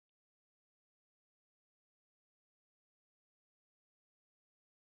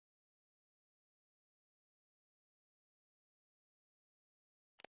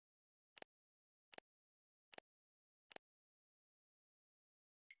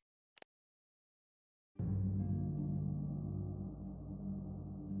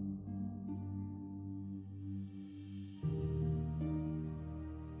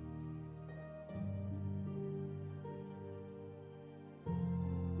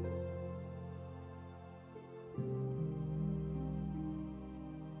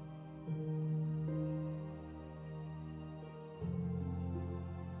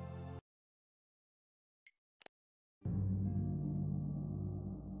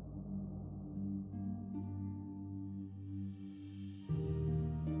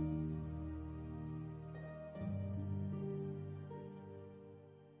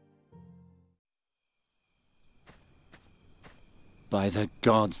By the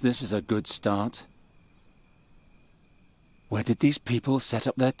gods, this is a good start. Where did these people set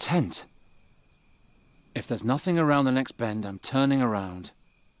up their tent? If there's nothing around the next bend, I'm turning around.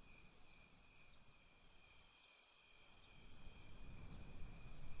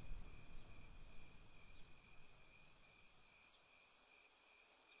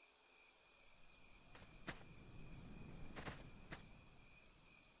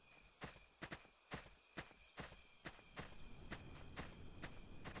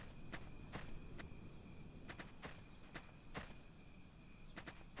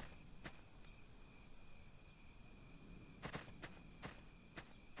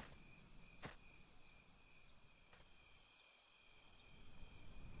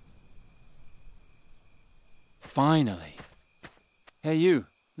 Finally. Hey you,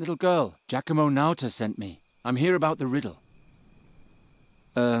 little girl, Giacomo Nauta sent me. I'm here about the riddle.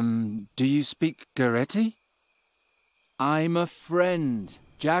 Do you speak Goretti? I'm a friend.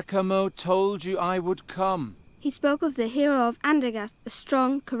 Giacomo told you I would come. He spoke of the hero of Andergast, a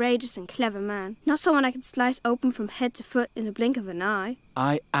strong, courageous and clever man. Not someone I could slice open from head to foot in the blink of an eye.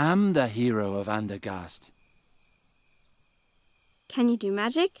 I am the hero of Andergast. Can you do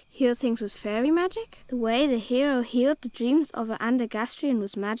magic? Heal things with fairy magic? The way the hero healed the dreams of an Andergastrian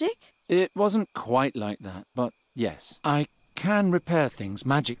was magic? It wasn't quite like that, but yes. I can repair things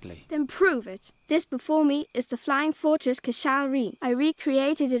magically. Then prove it. This before me is the flying fortress Kashalri. I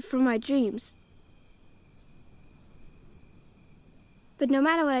recreated it from my dreams. But no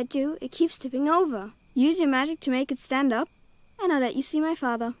matter what I do, it keeps tipping over. Use your magic to make it stand up, and I'll let you see my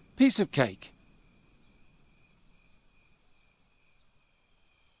father. Piece of cake.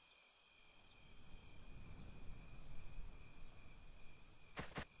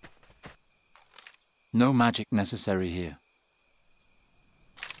 No magic necessary here.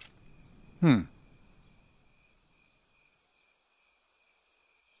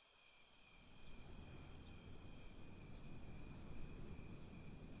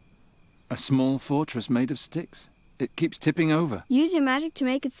 A small fortress made of sticks. It keeps tipping over. Use your magic to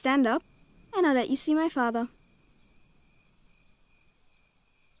make it stand up, and I'll let you see my father.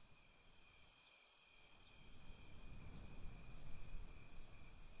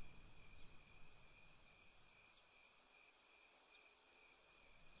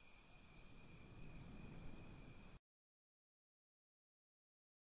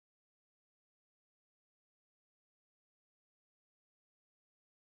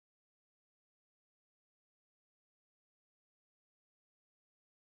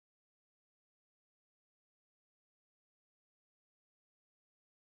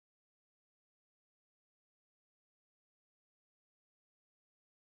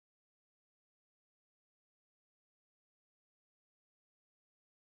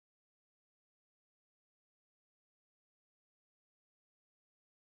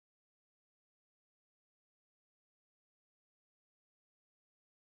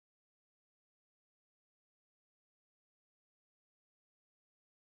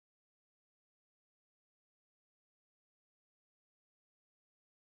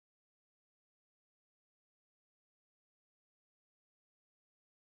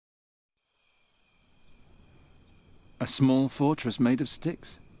 A small fortress made of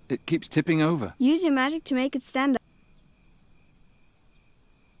sticks. It keeps tipping over. Use your magic to make it stand up.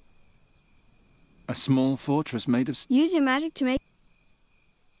 A small fortress made of... Use your magic to make...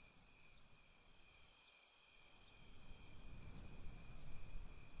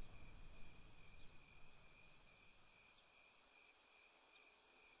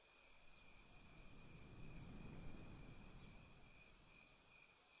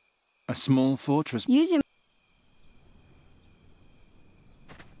 A small fortress... Use your...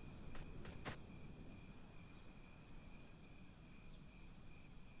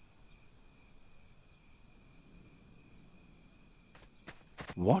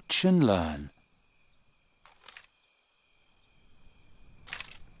 Watch and learn.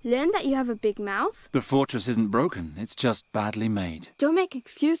 Learn that you have a big mouth? The fortress isn't broken, it's just badly made. Don't make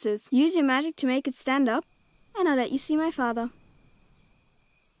excuses. Use your magic to make it stand up, and I'll let you see my father.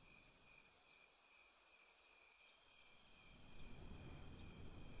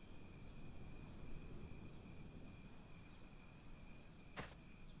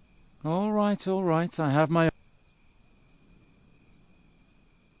 All right, I have my...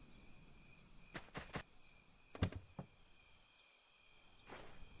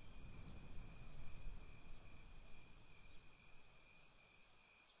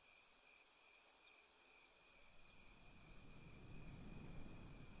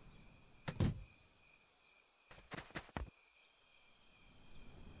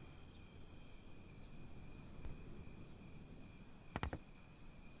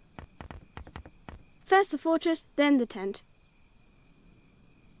 First the fortress, then the tent.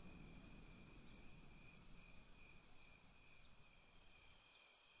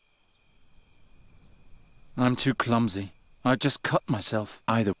 I'm too clumsy. I'd just cut myself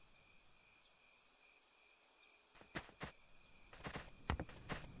either.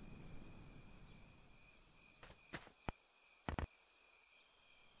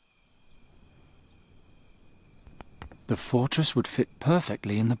 The fortress would fit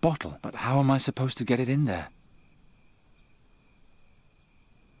perfectly in the bottle, but how am I supposed to get it in there?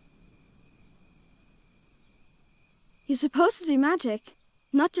 You're supposed to do magic,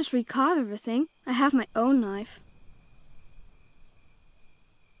 not just recarve everything. I have my own knife.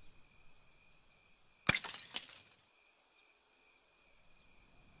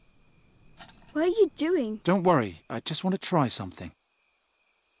 What are you doing? Don't worry, I just want to try something.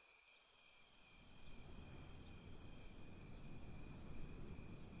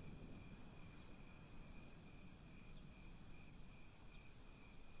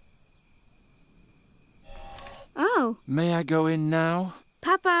 Oh. May I go in now?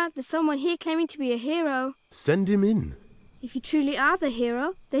 Papa, there's someone here claiming to be a hero. Send him in. If you truly are the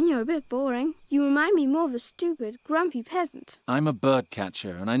hero, then you're a bit boring. You remind me more of a stupid, grumpy peasant. I'm a bird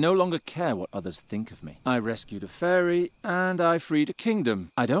catcher, and I no longer care what others think of me. I rescued a fairy, and I freed a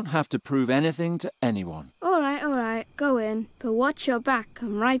kingdom. I don't have to prove anything to anyone. All right, go in. But watch your back,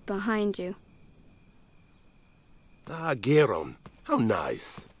 I'm right behind you. Ah, Geron, how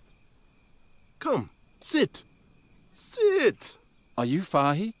nice. Come, sit. Sit. Are you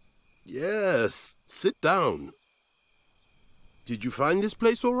Fahi? Yes, sit down. Did you find this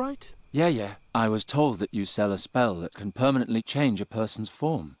place all right? Yeah. I was told that you sell a spell that can permanently change a person's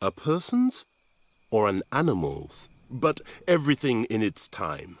form. A person's or an animal's, but everything in its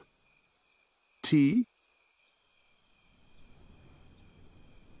time. Tea?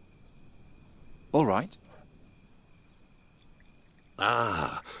 All right.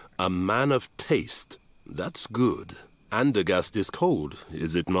 Ah, a man of taste. That's good. Andergast is cold,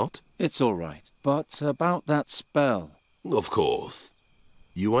 is it not? It's all right. But about that spell... Of course.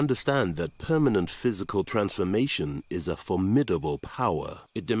 You understand that permanent physical transformation is a formidable power.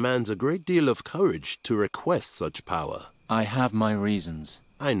 It demands a great deal of courage to request such power. I have my reasons.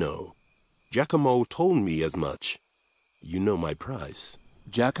 I know. Giacomo told me as much. You know my price.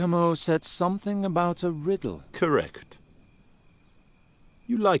 Giacomo said something about a riddle. Correct.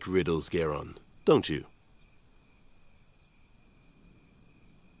 You like riddles, Geron, don't you?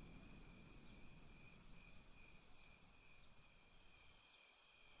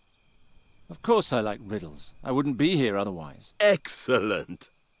 Of course I like riddles. I wouldn't be here otherwise. Excellent!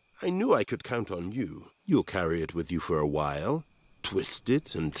 I knew I could count on you. You'll carry it with you for a while, twist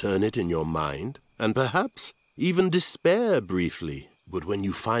it and turn it in your mind, and perhaps even despair briefly. But when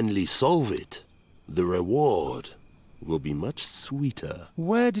you finally solve it, the reward will be much sweeter.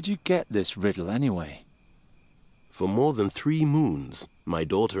 Where did you get this riddle anyway? For more than 3 moons, my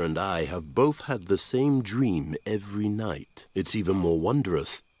daughter and I have both had the same dream every night. It's even more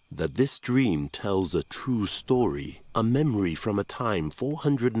wondrous that this dream tells a true story, a memory from a time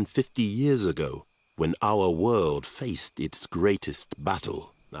 450 years ago, when our world faced its greatest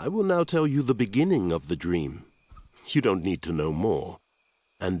battle. I will now tell you the beginning of the dream. You don't need to know more.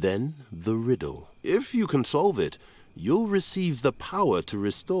 And then the riddle. If you can solve it, you'll receive the power to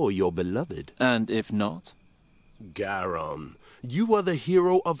restore your beloved. And if not? Garon, you are the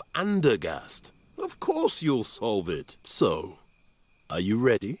hero of Andergast. Of course you'll solve it. So, are you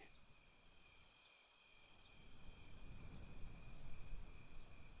ready?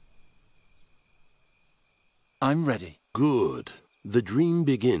 I'm ready. Good. The dream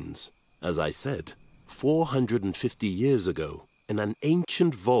begins, as I said, 450 years ago, in an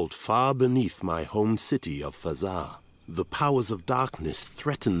ancient vault far beneath my home city of Fasar. The powers of darkness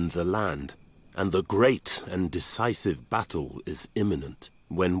threaten the land, and the great and decisive battle is imminent,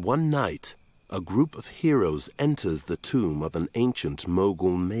 when one night, a group of heroes enters the tomb of an ancient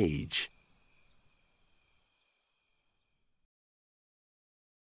Mogul mage.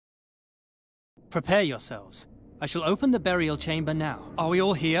 Prepare yourselves. I shall open the burial chamber now. Are we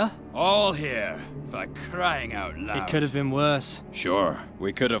all here? All here, for crying out loud. It could have been worse. Sure,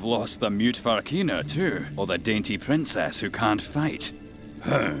 we could have lost the mute Farkina too, or the dainty princess who can't fight.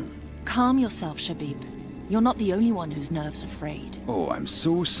 Calm yourself, Shabib. You're not the only one whose nerves are frayed. Oh, I'm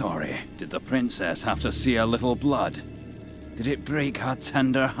so sorry. Did the princess have to see a little blood? Did it break her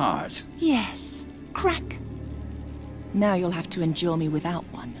tender heart? Yes. Crack. Now you'll have to endure me without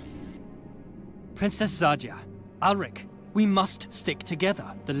one. Princess Zadia, Alric, We must stick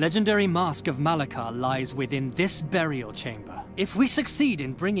together. The legendary Mask of Malakar lies within this burial chamber. If we succeed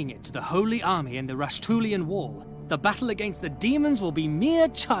in bringing it to the Holy Army in the Rashtulian Wall, the battle against the demons will be mere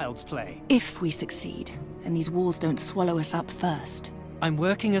child's play. If we succeed, and these walls don't swallow us up first. I'm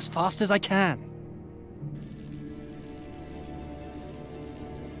working as fast as I can.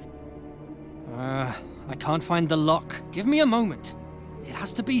 I can't find the lock. Give me a moment. It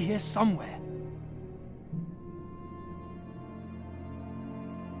has to be here somewhere.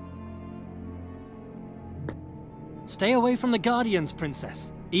 Stay away from the Guardians,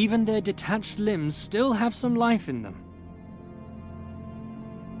 Princess. Even their detached limbs still have some life in them.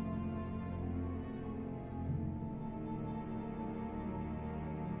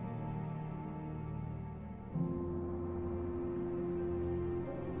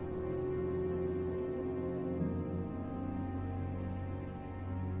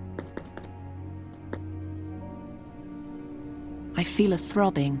 I feel a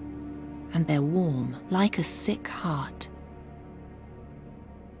throbbing, and they're warm, like a sick heart.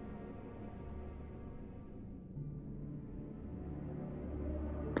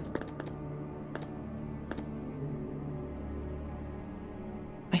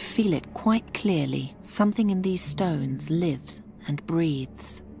 I feel it quite clearly. Something in these stones lives and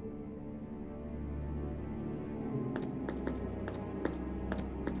breathes.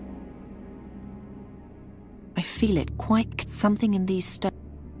 I feel it quite... Something in these stones...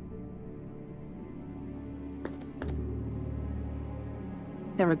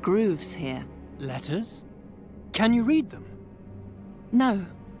 There are grooves here. Letters? Can you read them? No,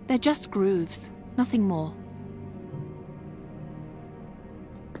 they're just grooves. Nothing more.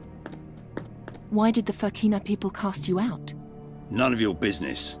 Why did the Furkina people cast you out? None of your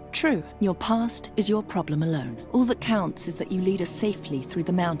business. True. Your past is your problem alone. All that counts is that you lead us safely through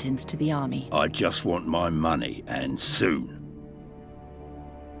the mountains to the army. I just want my money, and soon.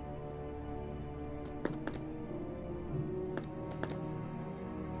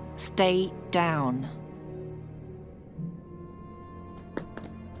 Stay down.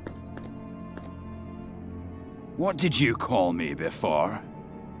 What did you call me before?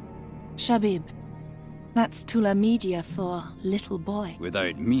 Shabib. That's Tula Media for little boy.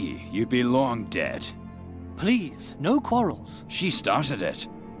 Without me, you'd be long dead. Please, no quarrels. She started it.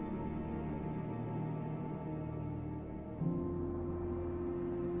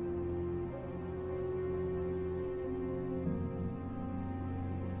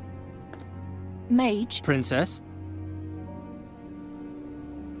 Mage, Princess?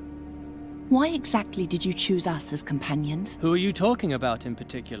 why exactly did you choose us as companions? Who are you talking about in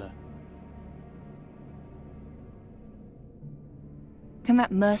particular? Can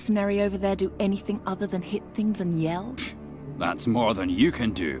that mercenary over there do anything other than hit things and yell? That's more than you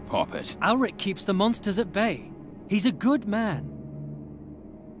can do, Poppet. Alric keeps the monsters at bay. He's a good man.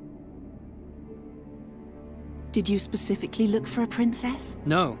 Did you specifically look for a princess?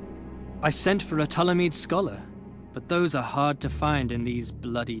 No. I sent for a Ptolemid scholar, but those are hard to find in these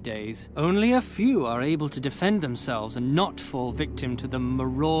bloody days. Only a few are able to defend themselves and not fall victim to the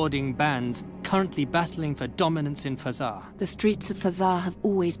marauding bands currently battling for dominance in Fasar. The streets of Fasar have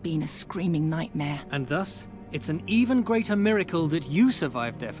always been a screaming nightmare. And thus, it's an even greater miracle that you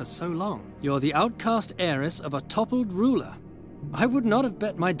survived there for so long. You're the outcast heiress of a toppled ruler. I would not have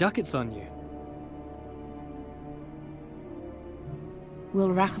bet my ducats on you. Will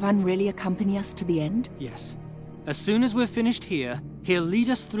Raghvan really accompany us to the end? Yes. As soon as we're finished here, he'll lead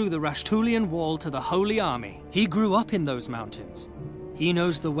us through the Rashtulian Wall to the Holy Army. He grew up in those mountains. He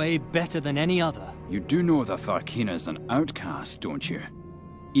knows the way better than any other. You do know the Farkina's an outcast, don't you?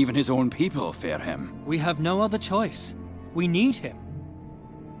 Even his own people fear him. We have no other choice. We need him.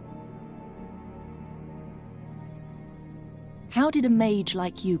 How did a mage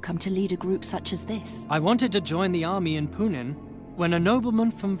like you come to lead a group such as this? I wanted to join the army in Punin when a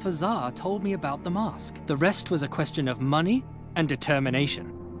nobleman from Fasar told me about the mask. The rest was a question of money and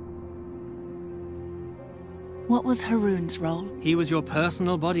determination. What was Haroon's role? He was your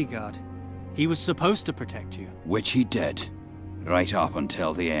personal bodyguard. He was supposed to protect you. Which he did. Right up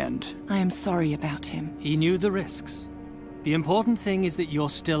until the end. I am sorry about him. He knew the risks. The important thing is that you're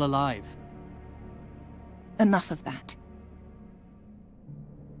still alive. Enough of that.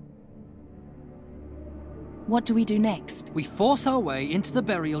 What do we do next? We force our way into the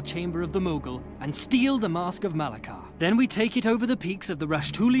burial chamber of the Mughal and steal the Mask of Malakar. Then we take it over the peaks of the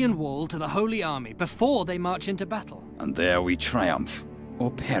Rashtulian Wall to the Holy Army before they march into battle. And there we triumph,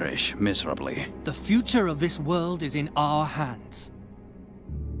 or perish miserably. The future of this world is in our hands.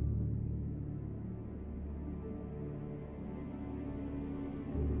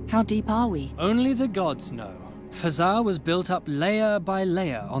 How deep are we? Only the gods know. Fasar was built up layer by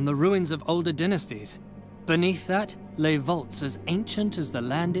layer on the ruins of older dynasties. Beneath that lay vaults as ancient as the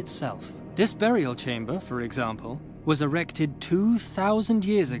land itself. This burial chamber, for example, was erected 2,000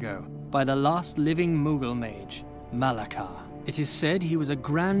 years ago by the last living Mughal mage, Malakar. It is said he was a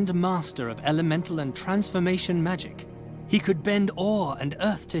grand master of elemental and transformation magic. He could bend ore and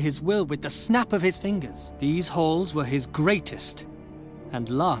earth to his will with the snap of his fingers. These halls were his greatest and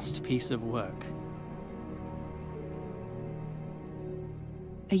last piece of work.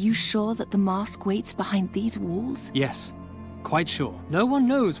 Are you sure that the mask waits behind these walls? Yes, quite sure. No one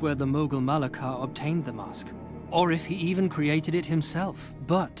knows where the Mughal Malakar obtained the mask, or if he even created it himself.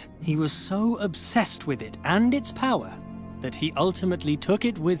 But he was so obsessed with it and its power that he ultimately took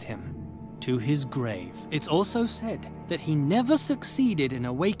it with him to his grave. It's also said that he never succeeded in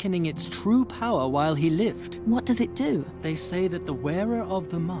awakening its true power while he lived. What does it do? They say that the wearer of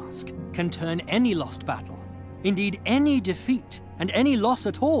the mask can turn any lost battle, indeed any defeat and any loss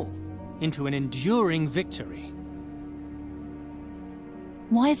at all, into an enduring victory.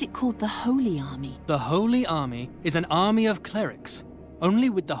 Why is it called the Holy Army? The Holy Army is an army of clerics.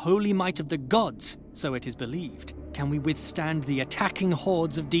 Only with the holy might of the gods, so it is believed, can we withstand the attacking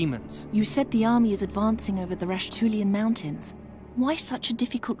hordes of demons. You said the army is advancing over the Rashtulian mountains. Why such a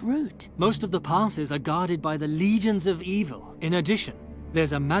difficult route? Most of the passes are guarded by the legions of evil. In addition,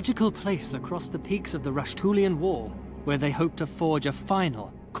 there's a magical place across the peaks of the Rashtulian wall where they hope to forge a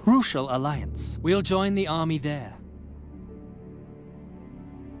final, crucial alliance. We'll join the army there.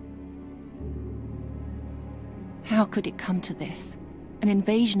 How could it come to this? An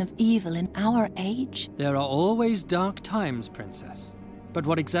invasion of evil in our age? There are always dark times, Princess. But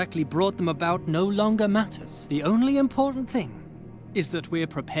what exactly brought them about no longer matters. The only important thing is that we're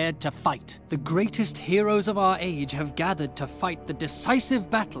prepared to fight. The greatest heroes of our age have gathered to fight the decisive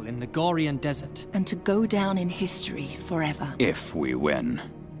battle in the Gorian desert. And to go down in history forever. If we win.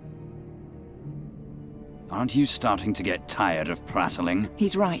 Aren't you starting to get tired of prattling?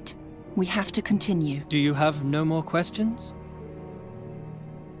 He's right. We have to continue. Do you have no more questions?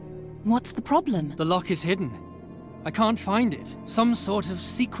 What's the problem? The lock is hidden. I can't find it. Some sort of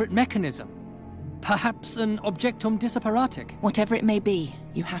secret mechanism. Perhaps an objectum disapparatic. Whatever it may be,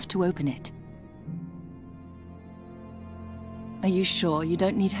 you have to open it. Are you sure you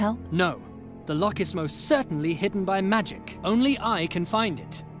don't need help? No. The lock is most certainly hidden by magic. Only I can find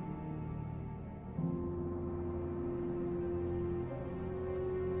it.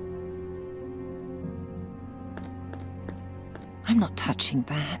 I'm not touching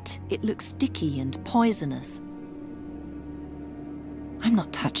that. It looks sticky and poisonous. I'm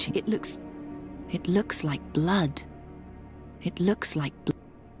not touching it. It looks like blood. It looks like blood.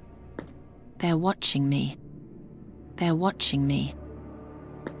 They're watching me. They're watching me.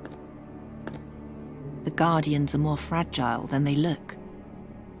 The Guardians are more fragile than they look.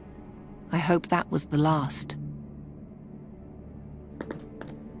 I hope that was the last.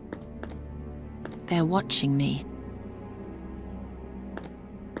 They're watching me.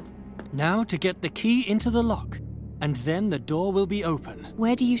 Now to get the key into the lock, and then the door will be open.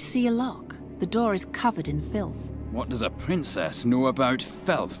 Where do you see a lock? The door is covered in filth. What does a princess know about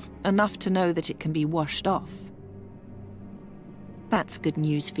filth? Enough to know that it can be washed off. That's good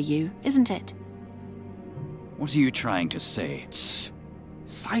news for you, isn't it? What are you trying to say? Shh.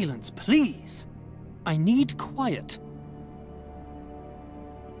 Silence, please. I need quiet.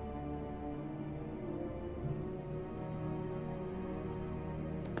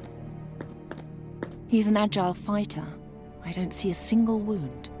 He's an agile fighter. I don't see a single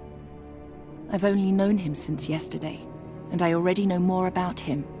wound. I've only known him since yesterday, and I already know more about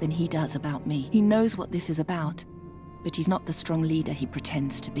him than he does about me. He knows what this is about, but he's not the strong leader he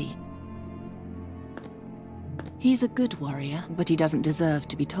pretends to be. He's a good warrior, but he doesn't deserve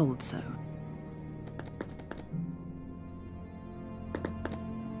to be told so.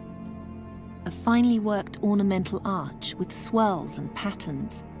 A finely worked ornamental arch with swirls and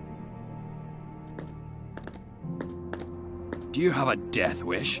patterns. Do you have a death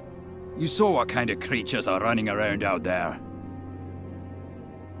wish? You saw what kind of creatures are running around out there.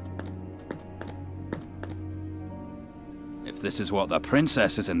 If this is what the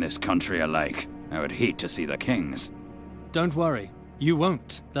princesses in this country are like, I would hate to see the kings. Don't worry, you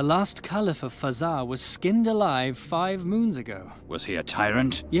won't. The last Caliph of Fasar was skinned alive 5 moons ago. Was he a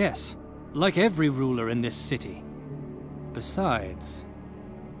tyrant? Yes, like every ruler in this city. Besides...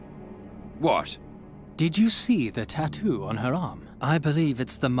 What? Did you see the tattoo on her arm? I believe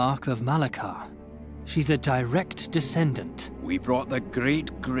it's the mark of Malakar. She's a direct descendant. We brought the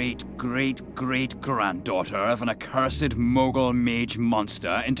great-great-great-great-granddaughter of an accursed Mogul mage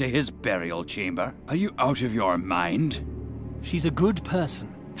monster into his burial chamber. Are you out of your mind? She's a good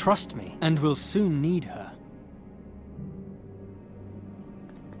person, trust me, and we'll soon need her.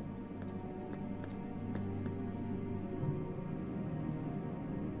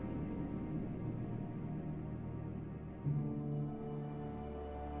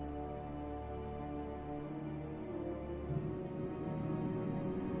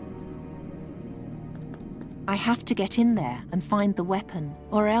 I have to get in there and find the weapon,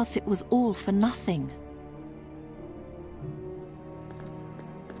 or else it was all for nothing.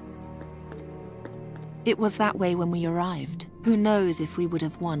 It was that way when we arrived. Who knows if we would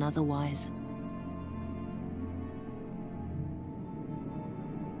have won otherwise.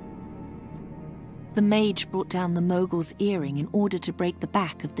 The mage brought down the Mogul's earring in order to break the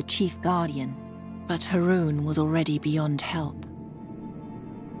back of the chief guardian, but Haroun was already beyond help.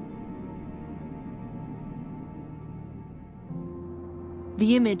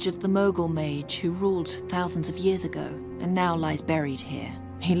 The image of the Mogul mage who ruled thousands of years ago and now lies buried here.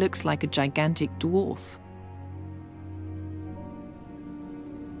 He looks like a gigantic dwarf.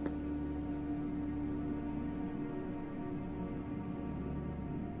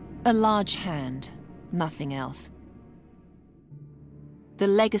 A large hand, nothing else. The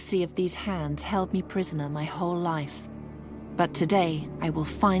legacy of these hands held me prisoner my whole life. But today, I will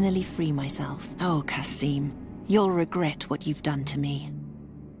finally free myself. Oh, Kasim, you'll regret what you've done to me.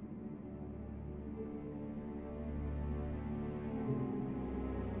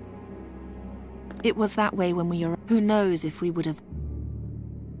 It was that way when we arrived. Who knows if we would have...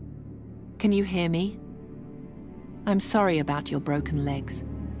 Can you hear me? I'm sorry about your broken legs.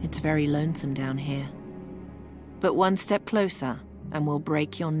 It's very lonesome down here. But one step closer, and we'll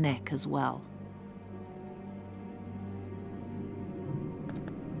break your neck as well.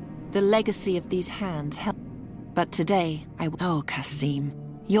 The legacy of these hands helped. But today, I will... Oh, Kasim,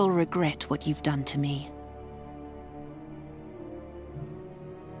 you'll regret what you've done to me.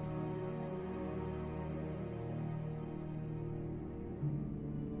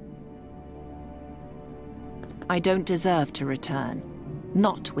 I don't deserve to return,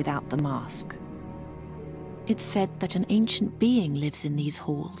 not without the mask. It's said that an ancient being lives in these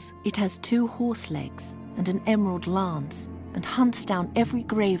halls. It has 2 horse legs and an emerald lance, and hunts down every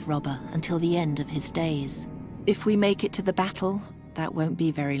grave robber until the end of his days. If we make it to the battle, that won't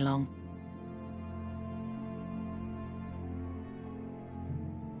be very long.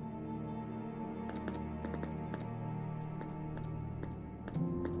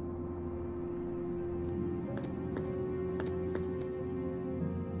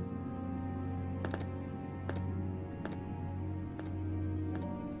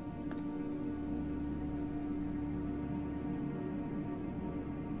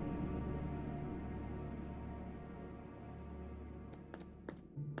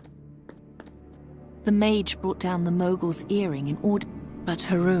 The mage brought down the Mogul's earring in order, but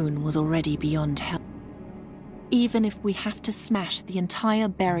Haroun was already beyond help. Even if we have to smash the entire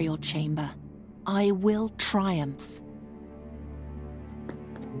burial chamber, I will triumph.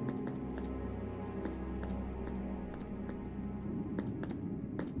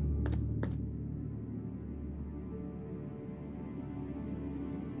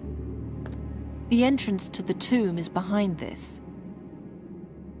 The entrance to the tomb is behind this.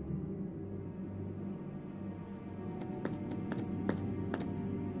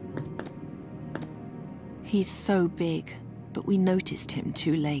 He's so big, but we noticed him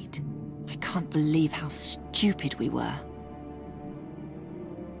too late. I can't believe how stupid we were.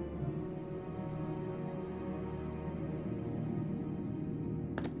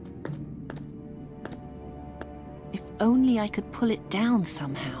 If only I could pull it down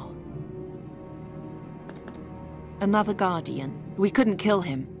somehow. Another guardian. We couldn't kill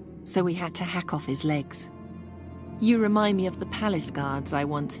him, so we had to hack off his legs. You remind me of the palace guards I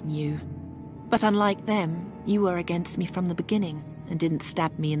once knew. But unlike them, you were against me from the beginning and didn't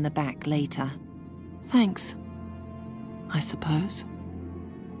stab me in the back later. Thanks, I suppose.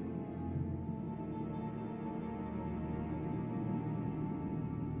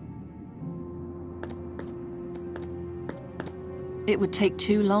 It would take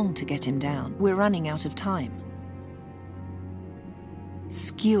too long to get him down. We're running out of time.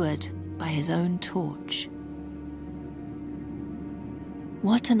 Skewered by his own torch.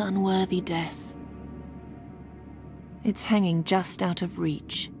 What an unworthy death. It's hanging just out of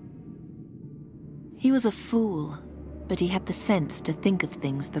reach. He was a fool, but he had the sense to think of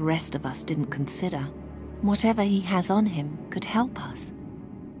things the rest of us didn't consider. Whatever he has on him could help us.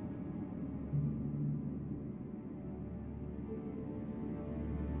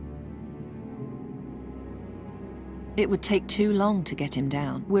 It would take too long to get him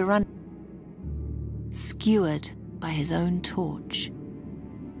down. We're skewered by his own torch.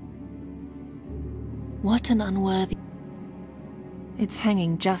 What an unworthy... It's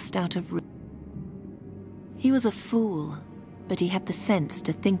hanging just out of reach. He was a fool, but he had the sense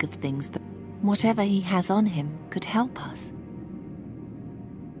to think of things that whatever he has on him could help us.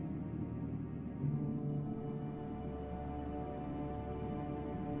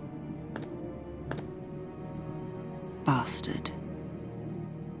 Bastard.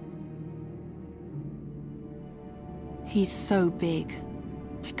 He's so big.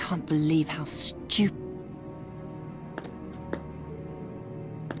 I can't believe how stupid.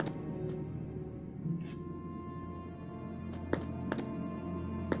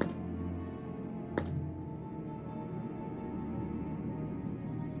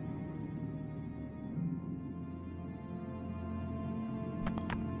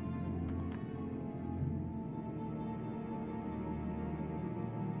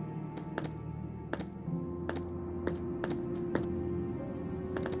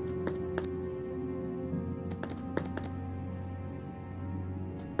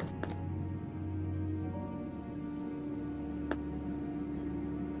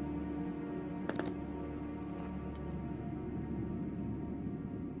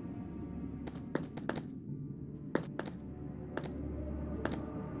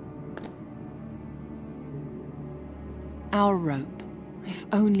 Our rope. If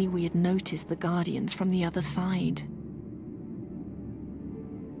only we had noticed the Guardians from the other side.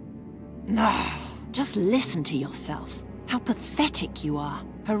 Ah, just listen to yourself. How pathetic you are.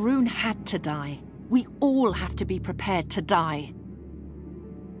 Haroon had to die. We all have to be prepared to die.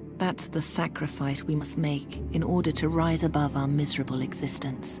 That's the sacrifice we must make in order to rise above our miserable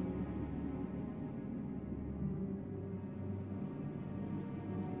existence.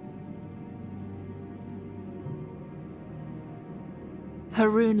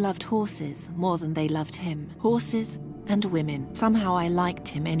 Haroon loved horses more than they loved him. Horses and women. Somehow I liked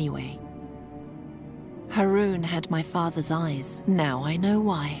him anyway. Haroon had my father's eyes. Now I know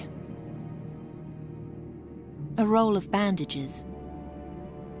why. A roll of bandages.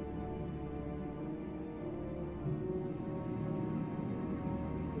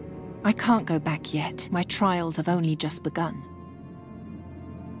 I can't go back yet. My trials have only just begun.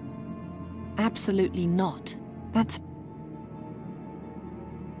 Absolutely not.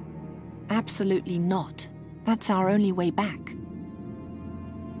 Absolutely not. That's our only way back.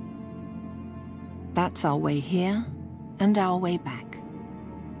 That's our way here, and our way back.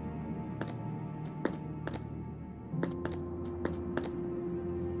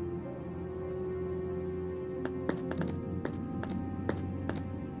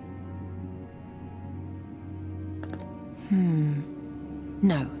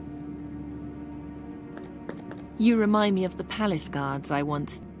 No. You remind me of the palace guards I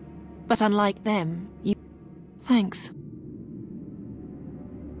once... But unlike them, you... Thanks.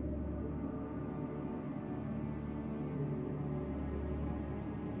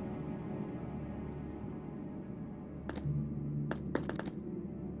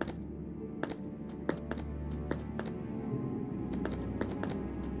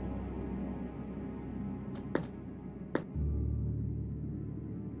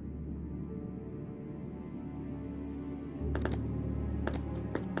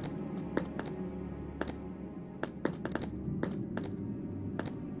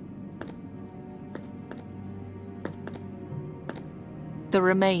 The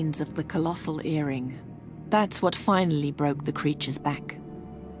remains of the colossal earring. That's what finally broke the creature's back.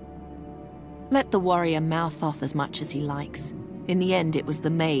 Let the warrior mouth off as much as he likes. In the end, it was the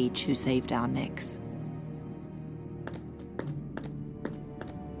mage who saved our necks.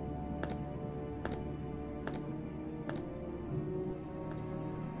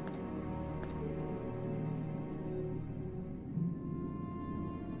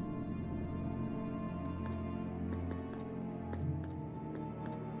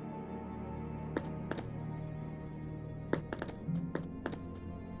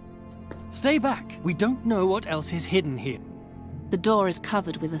 Stay back. We don't know what else is hidden here. The door is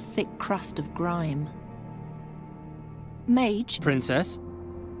covered with a thick crust of grime. Mage? Princess?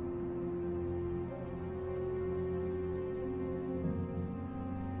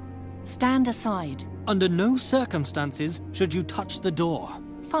 Stand aside. Under no circumstances should you touch the door.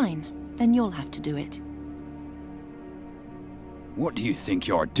 Fine. Then you'll have to do it. What do you think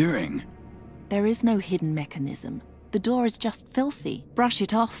you're doing? There is no hidden mechanism. The door is just filthy. Brush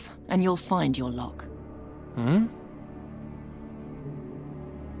it off, and you'll find your lock. Hmm?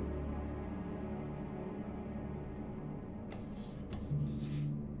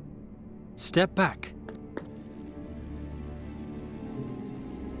 Step back.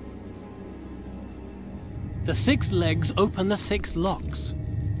 The 6 legs open the 6 locks.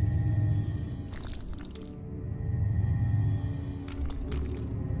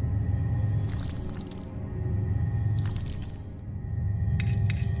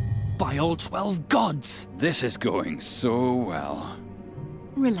 By all 12 gods! This is going so well.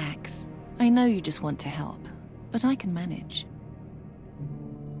 Relax. I know you just want to help, but I can manage.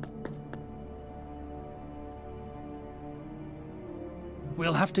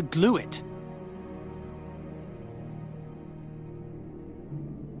 We'll have to glue it.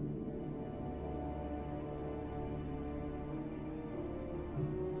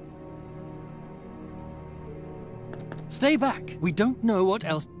 Stay back. We don't know what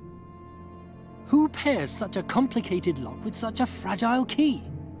else. Who pairs such a complicated lock with such a fragile key?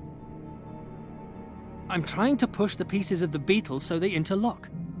 I'm trying to push the pieces of the beetle so they interlock,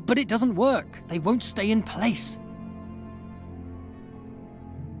 but it doesn't work. They won't stay in place.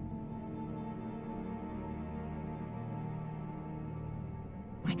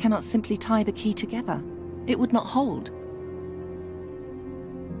 I cannot simply tie the key together. It would not hold.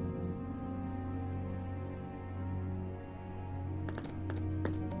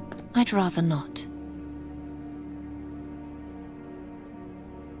 I'd rather not.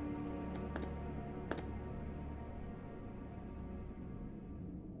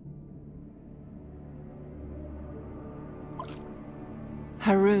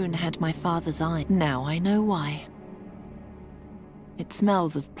 Haroun had my father's eye. Now I know why. It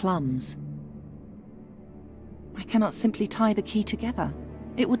smells of plums. I cannot simply tie the key together.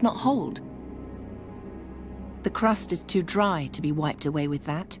 It would not hold. The crust is too dry to be wiped away with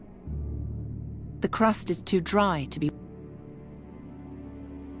that. The crust is too dry to be...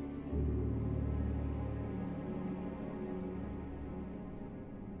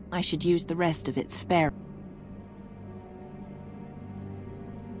 I should use the rest of its spare...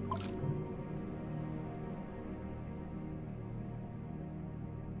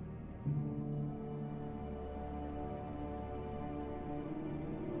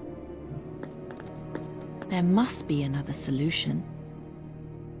 There must be another solution.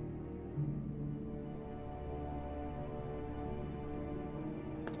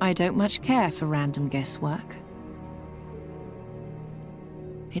 I don't much care for random guesswork.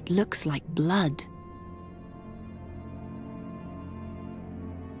 It looks like blood.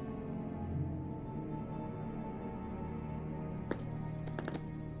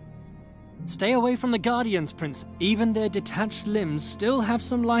 Stay away from the Guardians, Prince. Even their detached limbs still have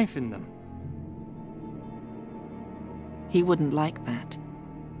some life in them. He wouldn't like that.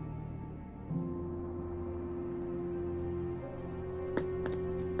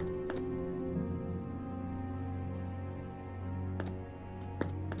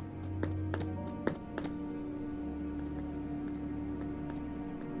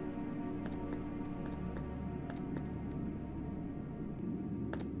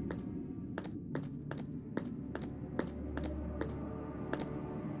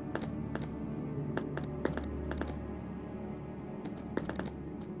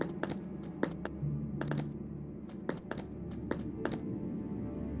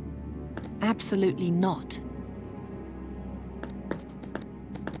 Absolutely not.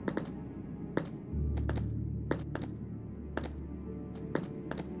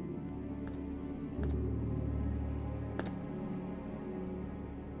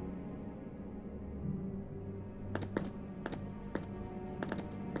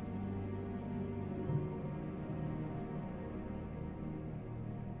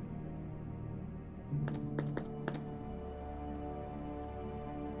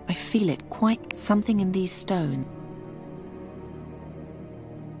 I feel it quite something in these stone.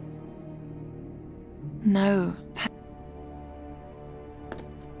 No.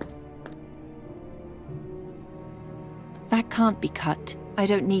 That can't be cut. I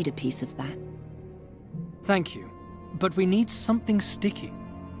don't need a piece of that. Thank you. But we need something sticky.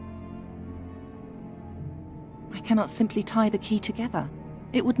 I cannot simply tie the key together.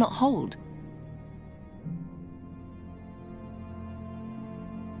 It would not hold.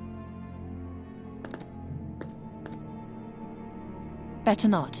 Better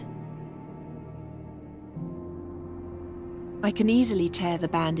not. I can easily tear the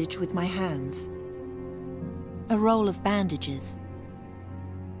bandage with my hands. A roll of bandages.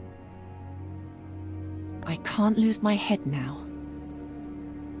 I can't lose my head now.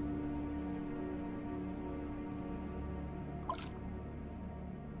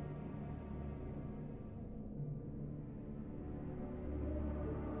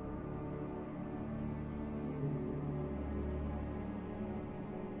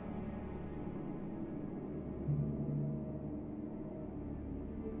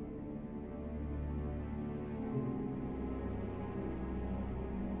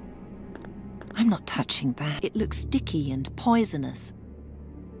 not touching that. It looks sticky and poisonous.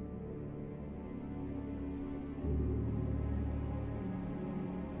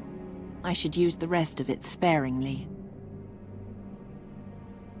 I should use the rest of it sparingly.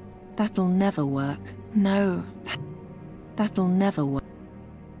 That'll never work. No, that'll never work.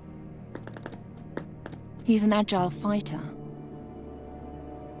 He's an agile fighter.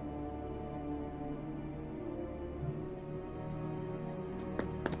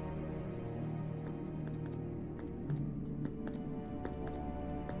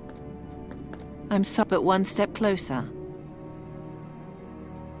 I'm sorry, but one step closer.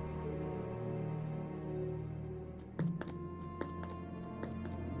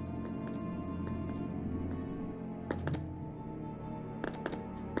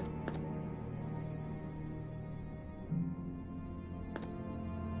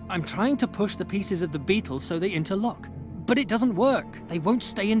 I'm trying to push the pieces of the beetle so they interlock, but it doesn't work. They won't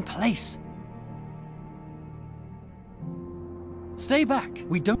stay in place. Stay back.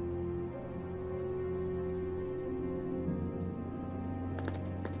 We don't...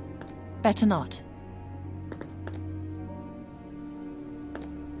 Better not.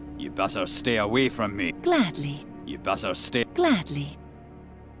 You better stay away from me. Gladly. You better stay... Gladly.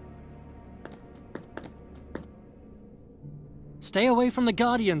 Stay away from the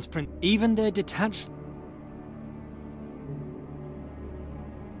Guardians, Prince. Even their detached...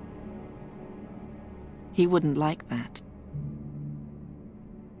 He wouldn't like that.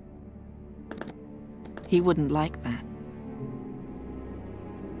 He wouldn't like that.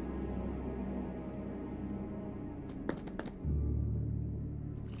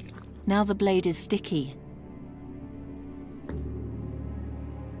 Now the blade is sticky.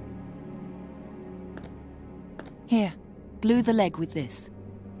 Here, glue the leg with this.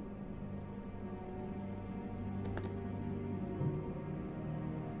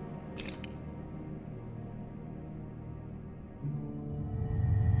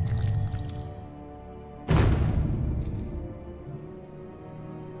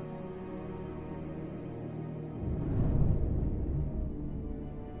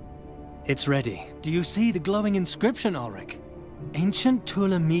 It's ready. Do you see the glowing inscription, Ulrich? Ancient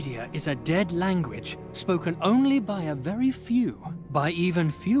Tula Media is a dead language spoken only by a very few, by even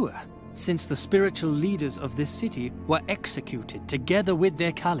fewer, since the spiritual leaders of this city were executed together with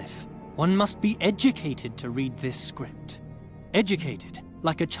their caliph. One must be educated to read this script. Educated,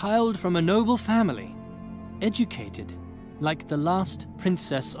 like a child from a noble family. Educated, like the last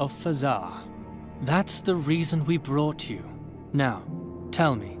princess of Fasar. That's the reason we brought you. Now,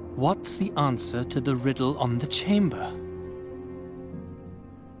 tell me, what's the answer to the riddle on the chamber?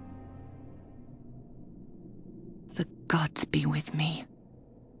 The gods be with me.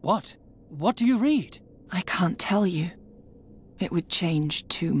 What? What do you read? I can't tell you. It would change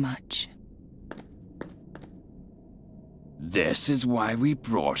too much. This is why we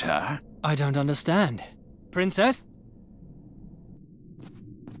brought her? I don't understand. Princess?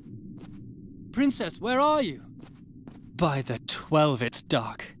 Princess, where are you? By the 12, it's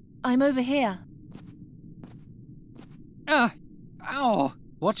dark. I'm over here. Ah! Ow!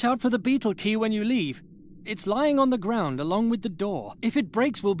 Watch out for the beetle key when you leave. It's lying on the ground along with the door. If it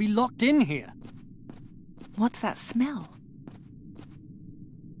breaks, we'll be locked in here. What's that smell?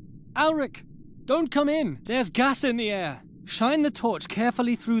 Ulrich, don't come in. There's gas in the air. Shine the torch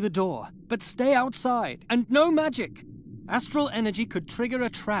carefully through the door, but stay outside. And no magic. Astral energy could trigger a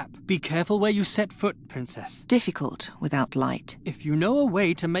trap. Be careful where you set foot, Princess. Difficult without light. If you know a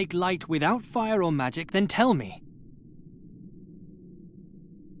way to make light without fire or magic, then tell me.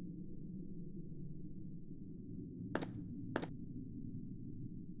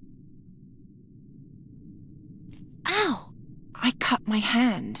 Ow! I cut my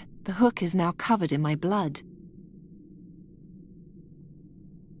hand. The hook is now covered in my blood.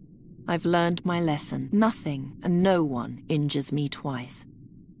 I've learned my lesson. Nothing and no one injures me twice.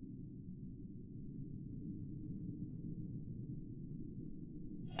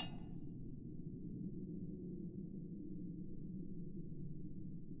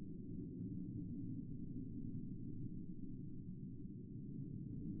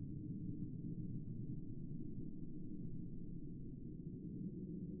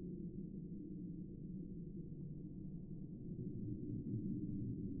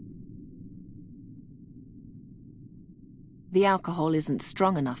 The alcohol isn't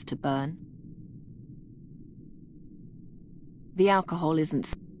strong enough to burn. The alcohol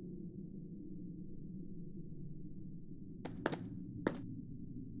isn't...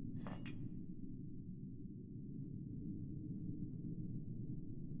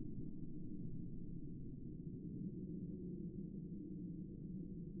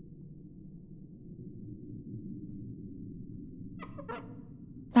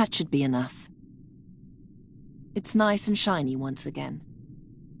 That should be enough. It's nice and shiny once again.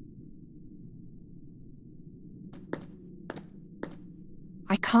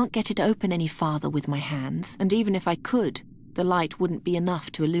 I can't get it open any farther with my hands, and even if I could, the light wouldn't be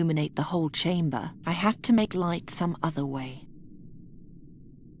enough to illuminate the whole chamber. I have to make light some other way.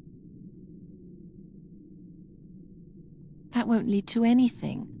 That won't lead to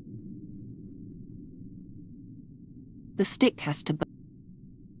anything. The stick has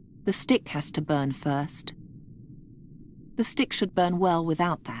to burn first. The stick should burn well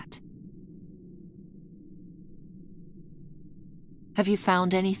without that. Have you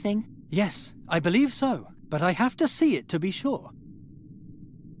found anything? Yes, I believe so, but I have to see it to be sure.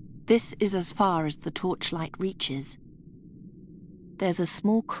 This is as far as the torchlight reaches. There's a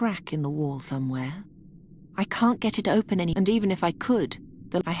small crack in the wall somewhere. I can't get it open and even if I could,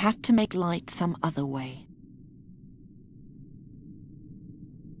 I have to make light some other way.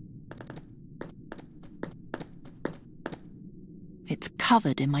 It's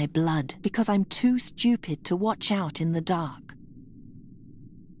covered in my blood because I'm too stupid to watch out in the dark.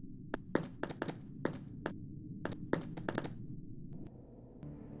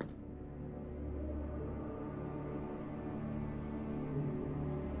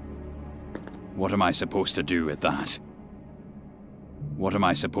 What am I supposed to do with that? What am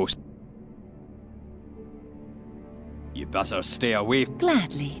I supposed to... You better stay away.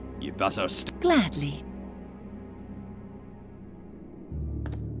 Gladly. You better Gladly.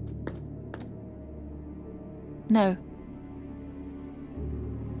 No.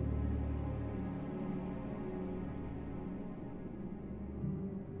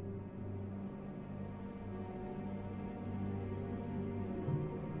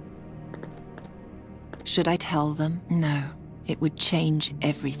 Should I tell them? No. It would change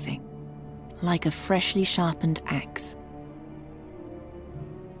everything. Like a freshly sharpened axe.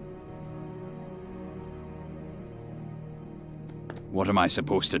 What am I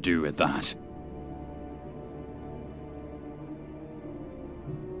supposed to do with that?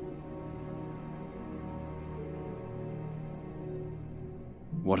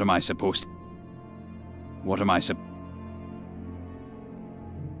 What am I supposed to... What am I supposed...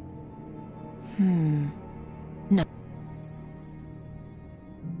 No.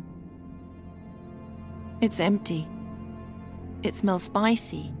 It's empty. It smells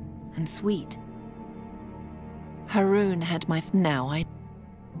spicy and sweet. Haroon had my... Now I...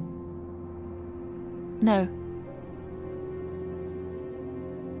 No.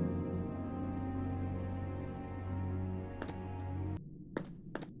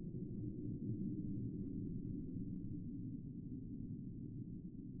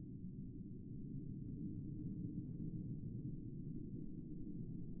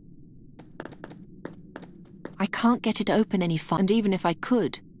 I can't get it open any farther, and even if I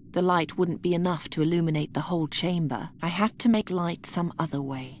could, the light wouldn't be enough to illuminate the whole chamber. I have to make light some other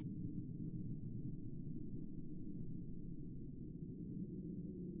way.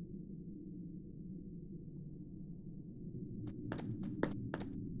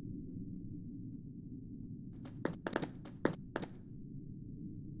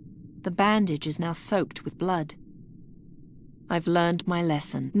 The bandage is now soaked with blood. I've learned my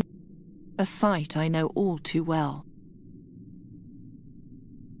lesson. A sight I know all too well.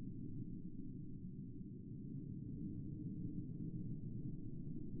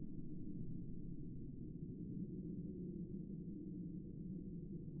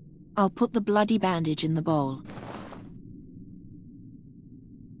 I'll put the bloody bandage in the bowl.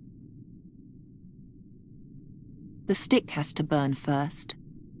 The stick has to burn first.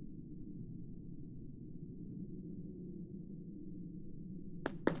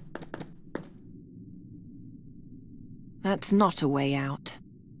 That's not a way out.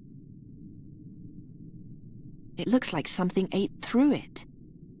 It looks like something ate through it.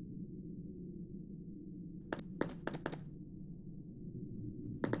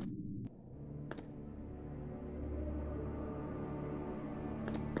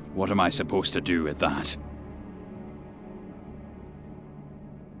 What am I supposed to do with that?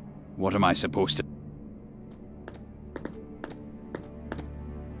 What am I supposed to...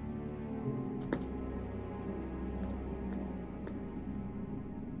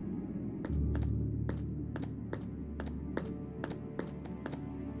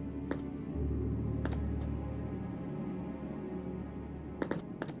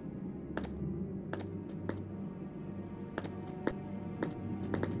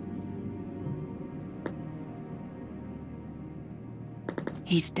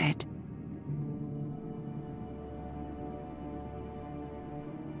 He's dead.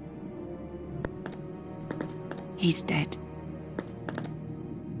 He's dead.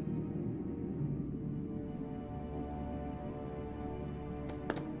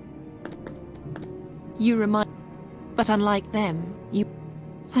 You remind... But unlike them, you...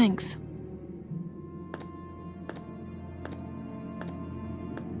 Thanks.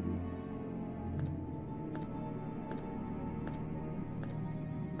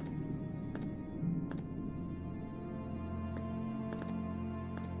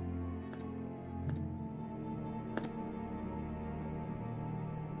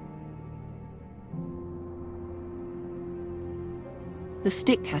 The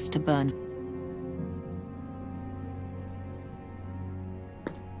stick has to burn.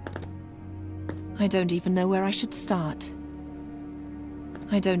 I don't even know where I should start.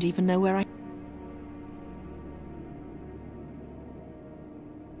 I don't even know where I...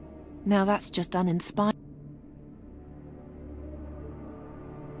 Now that's just uninspired.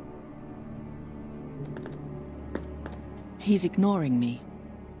 He's ignoring me.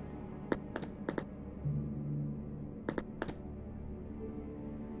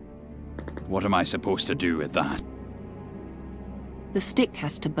 What am I supposed to do with that? The stick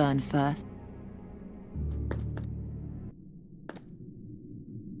has to burn first.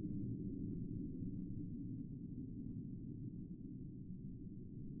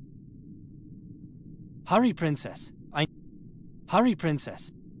 Hurry, Princess. Hurry,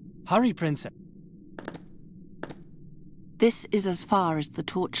 Princess. Hurry, Princess. This is as far as the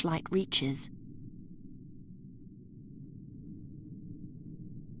torchlight reaches.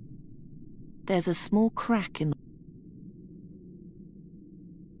 There's a small crack in the...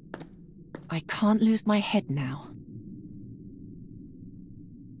 I can't lose my head now.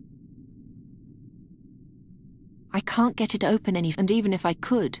 I can't get it open and even if I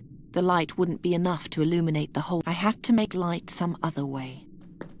could, the light wouldn't be enough to illuminate the whole. I have to make light some other way.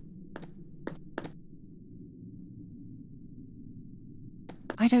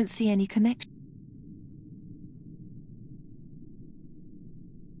 I don't see any connection.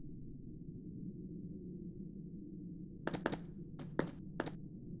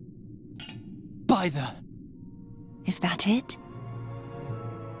 By the... Is that it?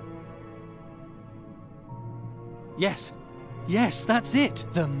 Yes. Yes, that's it.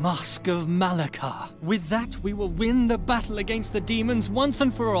 The Mask of Malakar. With that, we will win the battle against the demons once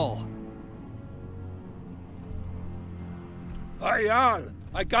and for all. Ayal,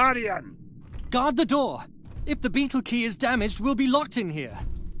 a guardian! Guard the door. If the beetle key is damaged, we'll be locked in here.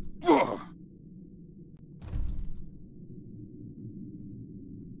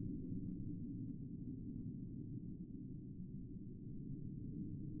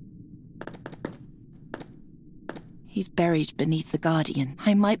 He's buried beneath the Guardian.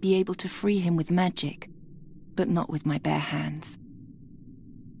 I might be able to free him with magic, but not with my bare hands.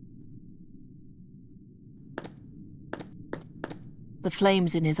 The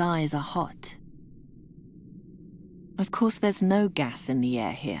flames in his eyes are hot. Of course, there's no gas in the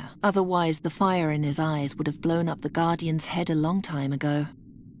air here. Otherwise, the fire in his eyes would have blown up the Guardian's head a long time ago.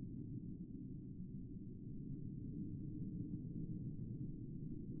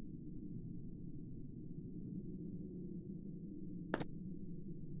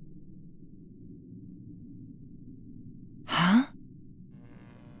 Huh?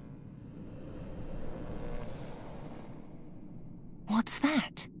 What's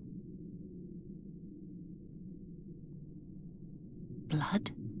that?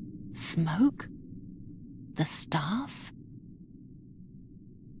 Blood? Smoke? The staff?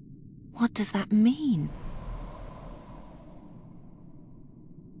 What does that mean?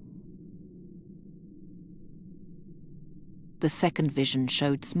 The second vision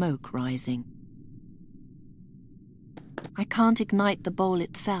showed smoke rising. I can't ignite the bowl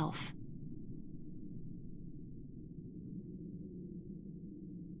itself.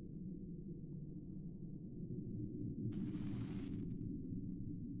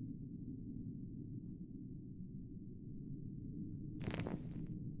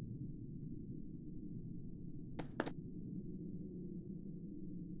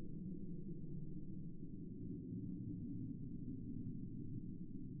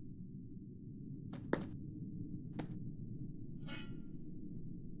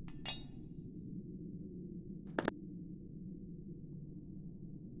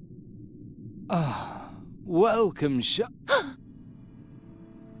 Ah, welcome,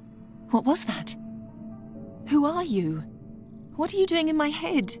 What was that? Who are you? What are you doing in my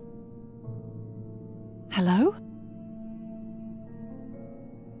head? Hello?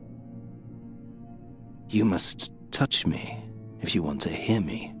 You must touch me if you want to hear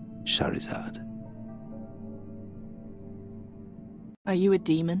me, Shahrazad. Are you a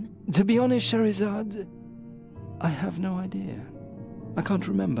demon? To be honest, Shahrazad, I have no idea. I can't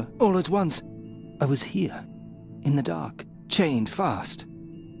remember. All at once, I was here, in the dark, chained fast,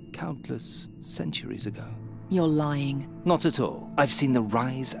 countless centuries ago. You're lying. Not at all. I've seen the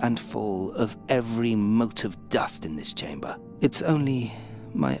rise and fall of every mote of dust in this chamber. It's only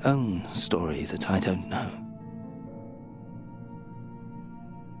my own story that I don't know.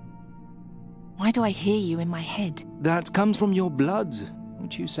 Why do I hear you in my head? That comes from your blood,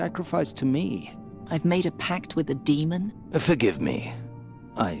 which you sacrificed to me. I've made a pact with a demon? Forgive me.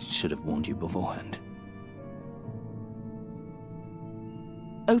 I should have warned you beforehand.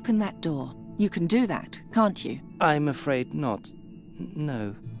 Open that door. You can do that, can't you? I'm afraid not.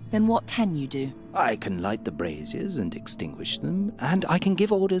 No. Then what can you do? I can light the braziers and extinguish them, and I can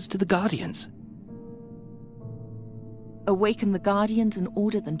give orders to the Guardians. Awaken the Guardians and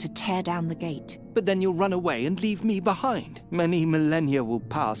order them to tear down the gate. But then you'll run away and leave me behind. Many millennia will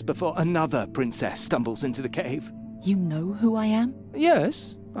pass before another princess stumbles into the cave. You know who I am?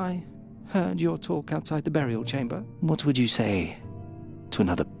 Yes, I heard your talk outside the burial chamber. What would you say to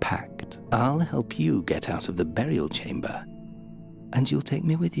another pact? I'll help you get out of the burial chamber, and you'll take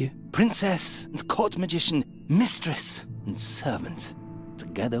me with you. Princess and court magician, mistress and servant.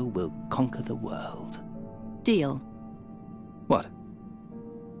 Together we'll conquer the world. Deal. What?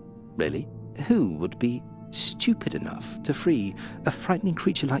 Really? Who would be stupid enough to free a frightening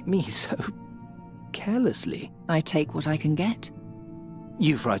creature like me so carelessly? I take what I can get.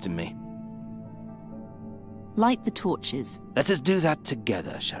 You frighten me. Light the torches. Let us do that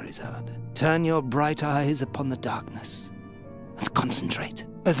together, Shahrazad. Turn your bright eyes upon the darkness and concentrate.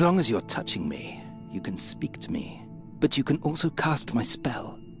 As long as you're touching me, you can speak to me, but you can also cast my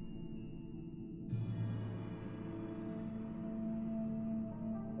spell.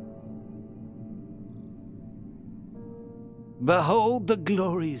 Behold the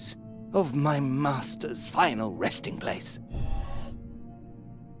glories of my master's final resting place.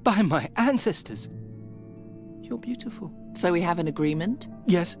 By my ancestors, you're beautiful. So we have an agreement?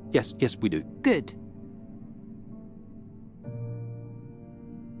 Yes, we do. Good.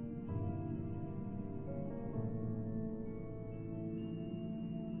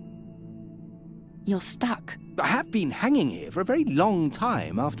 You're stuck. I have been hanging here for a very long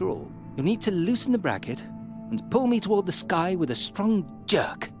time, after all. You'll need to loosen the bracket and pull me toward the sky with a strong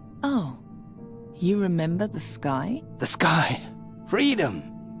jerk. Oh. You remember the sky? The sky. Freedom.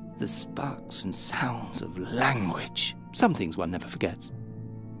 The sparks and sounds of language. Some things one never forgets.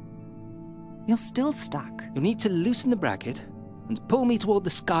 You're still stuck. You'll need to loosen the bracket and pull me toward the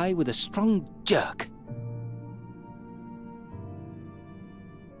sky with a strong jerk.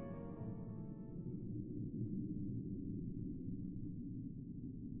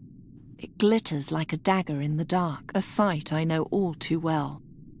 It glitters like a dagger in the dark, a sight I know all too well.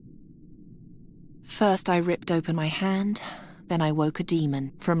 First I ripped open my hand, then I woke a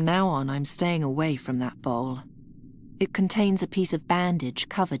demon. From now on I'm staying away from that bowl. It contains a piece of bandage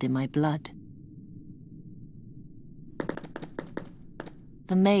covered in my blood.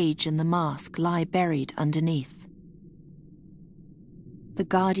 The mage and the mask lie buried underneath. The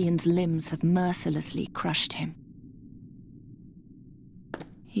Guardian's limbs have mercilessly crushed him.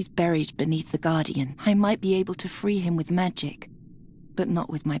 He's buried beneath the Guardian. I might be able to free him with magic, but not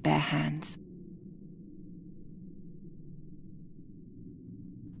with my bare hands.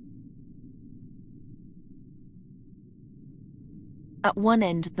 At one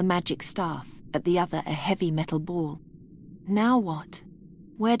end, the magic staff, at the other, a heavy metal ball. Now what?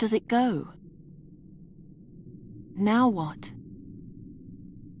 Where does it go? Now what?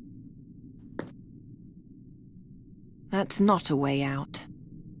 That's not a way out.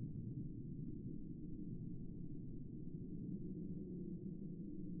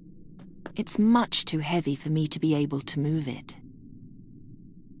 It's much too heavy for me to be able to move it.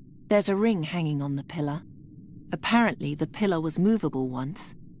 There's a ring hanging on the pillar. Apparently, the pillar was movable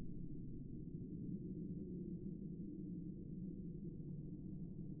once.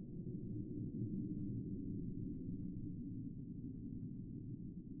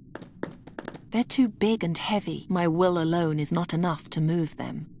 They're too big and heavy. My will alone is not enough to move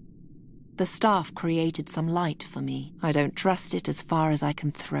them. The staff created some light for me. I don't trust it as far as I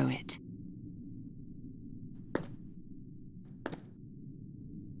can throw it.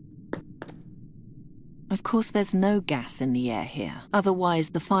 Of course, there's no gas in the air here. Otherwise,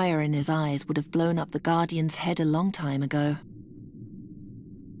 the fire in his eyes would have blown up the Guardian's head a long time ago.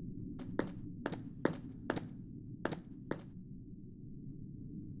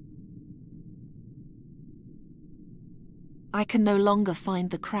 I can no longer find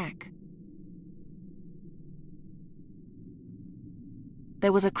the crack.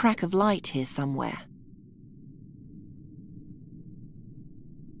 There was a crack of light here somewhere.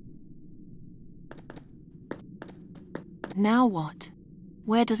 Now what?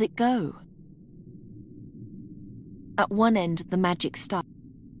 Where does it go? At one end, the magic staff.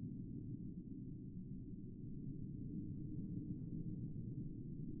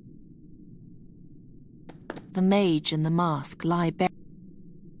 The mage and the mask lie buried.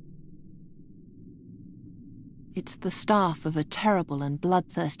 It's the staff of a terrible and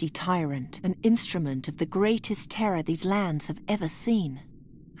bloodthirsty tyrant, an instrument of the greatest terror these lands have ever seen,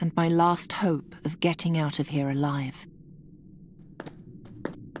 and my last hope of getting out of here alive.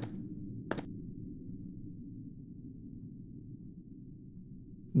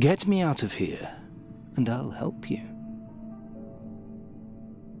 Get me out of here, and I'll help you.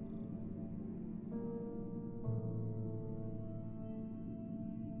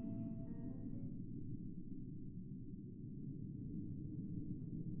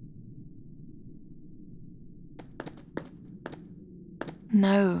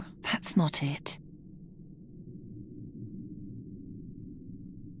 No, that's not it.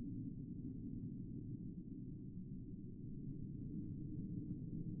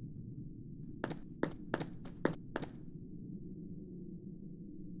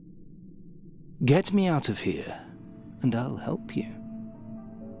 Get me out of here, and I'll help you.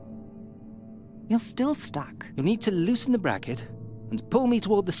 You're still stuck. You'll need to loosen the bracket and pull me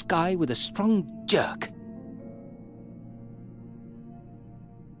toward the sky with a strong jerk.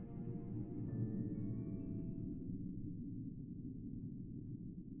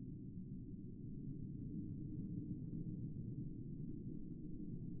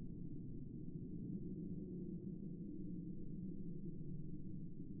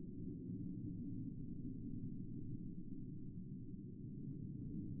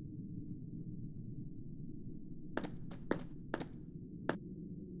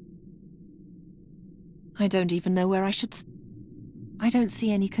 I don't even know where I should... I don't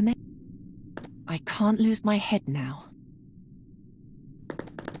see any connection. I can't lose my head now.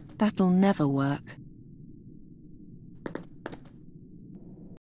 That'll never work.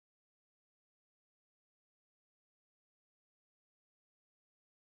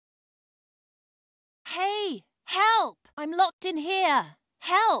 Hey! Help! I'm locked in here!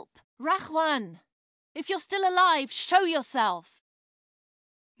 Help! Rahwan! If you're still alive, show yourself!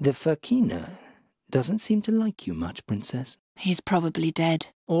 The Fakina doesn't seem to like you much, Princess. He's probably dead.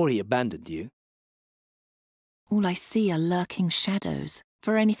 Or he abandoned you. All I see are lurking shadows.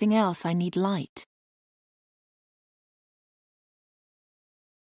 For anything else, I need light.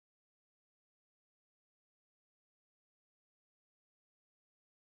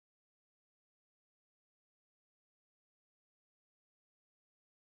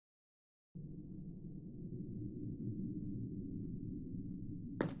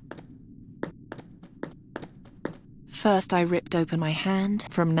 First I ripped open my hand.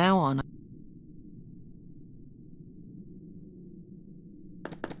 From now on...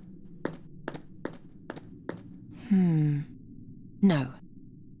 No.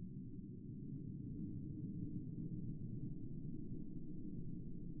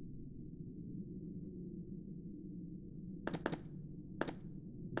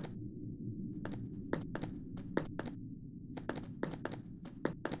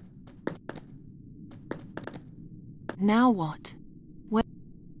 Now what? Where?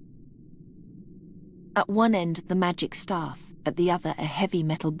 At one end, the magic staff. At the other, a heavy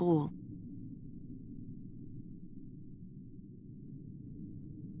metal ball.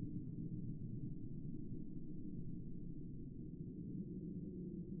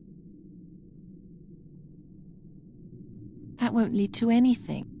 That won't lead to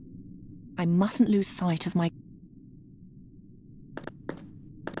anything. I mustn't lose sight of my...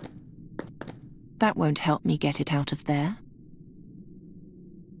 That won't help me get it out of there.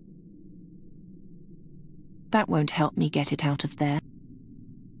 That won't help me get it out of there.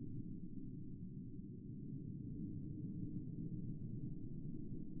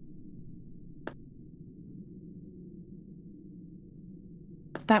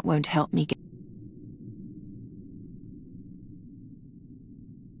 That won't help me get...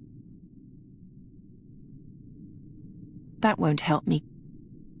 That won't help me.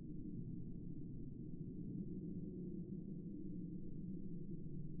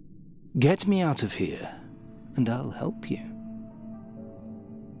 Get me out of here, and I'll help you.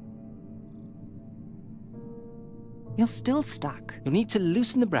 You're still stuck. You'll need to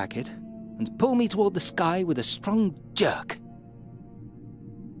loosen the bracket and pull me toward the sky with a strong jerk.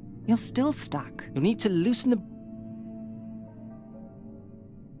 You're still stuck. You'll need to loosen the...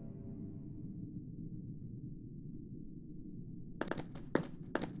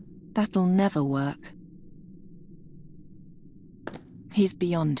 That'll never work. He's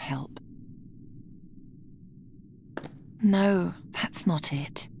beyond help. No, that's not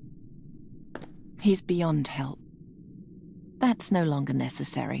it. He's beyond help. That's no longer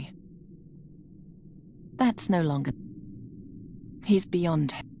necessary. That's no longer... He's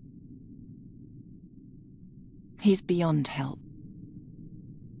beyond... He's beyond help.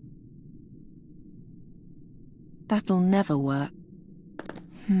 That'll never work.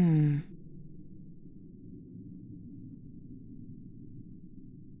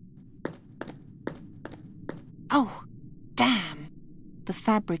 Oh, damn. The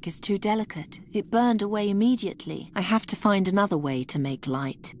fabric is too delicate. It burned away immediately. I have to find another way to make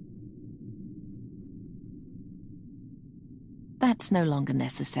light. That's no longer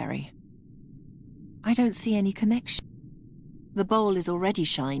necessary. I don't see any connection. The bowl is already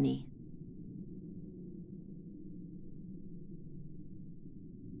shiny.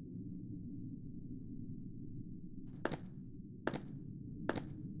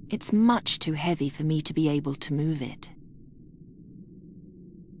 It's much too heavy for me to be able to move it.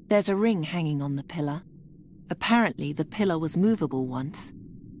 There's a ring hanging on the pillar. Apparently, the pillar was movable once.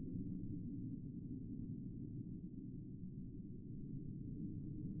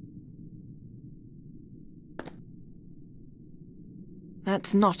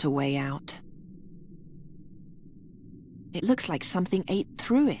 That's not a way out. It looks like something ate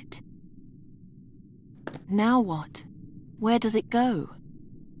through it. Now what? Where does it go?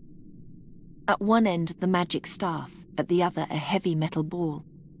 At one end, the magic staff. At the other, a heavy metal ball.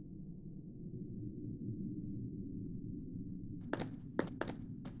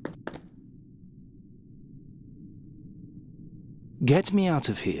 Get me out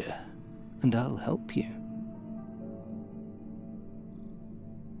of here, and I'll help you.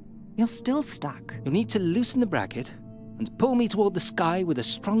 You're still stuck. You'll need to loosen the bracket and pull me toward the sky with a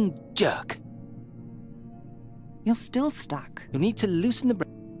strong jerk. You're still stuck. You'll need to loosen the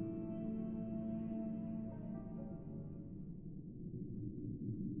bracket.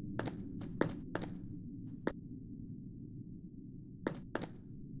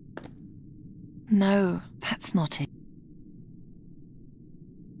 No, that's not it.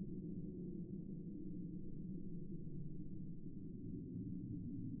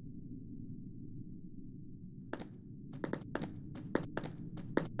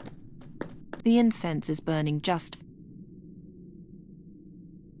 The incense is burning just...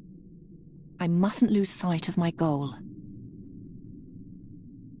 I mustn't lose sight of my goal.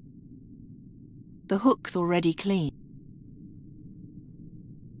 The hook's already clean.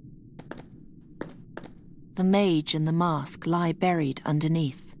 The mage and the mask lie buried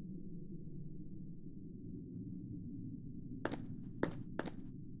underneath.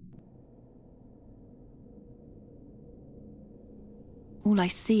 All I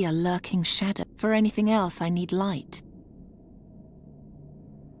see are lurking shadows. For anything else, I need light.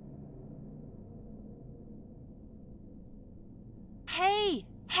 Hey!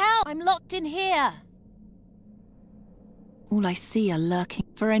 Help! I'm locked in here! All I see are lurking.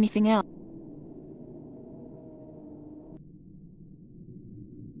 For anything else.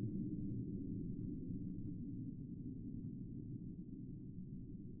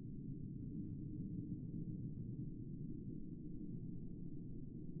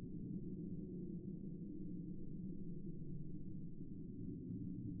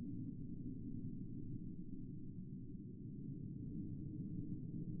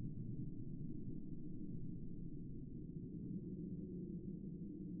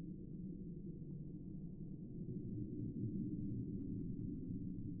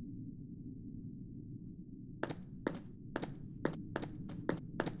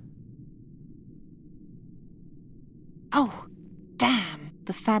 Oh, damn!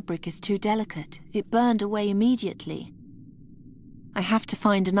 The fabric is too delicate. It burned away immediately. I have to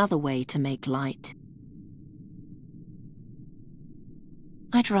find another way to make light.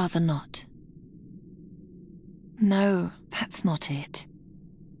 I'd rather not. No, that's not it.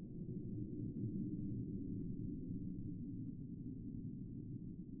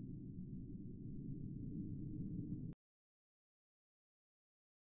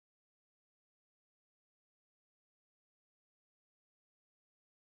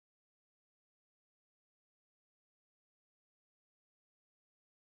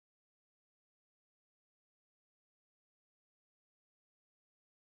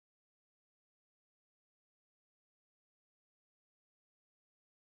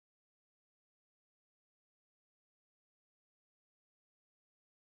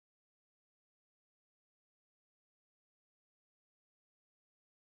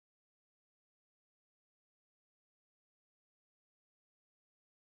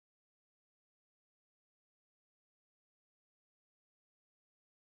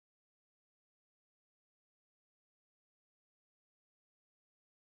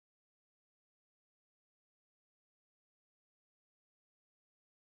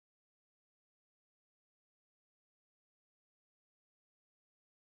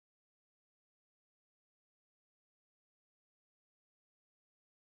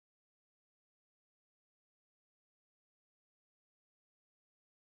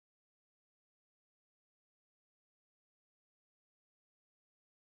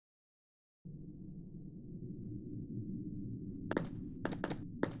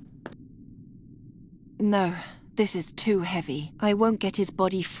 No, this is too heavy. I won't get his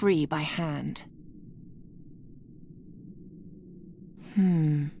body free by hand.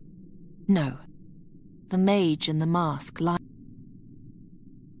 No. The mage and the mask lie.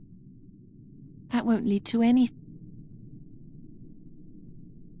 That won't lead to anything.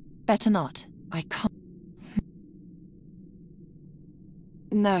 Better not. I can't.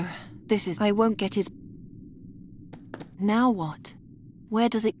 No, this is... I won't get his... Now what? Where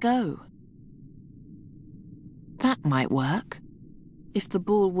does it go? That might work. If the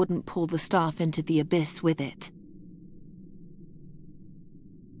ball wouldn't pull the staff into the abyss with it.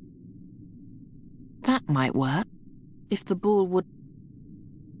 That might work. If the ball would...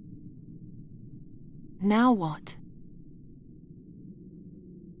 Now what?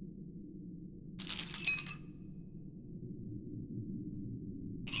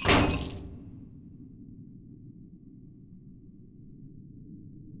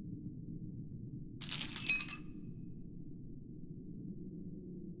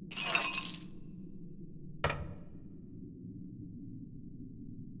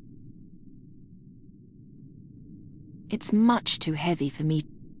 It's much too heavy for me.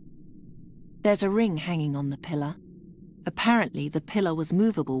 There's a ring hanging on the pillar. Apparently, the pillar was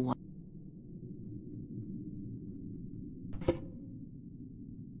movable one.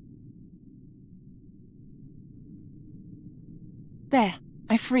 There,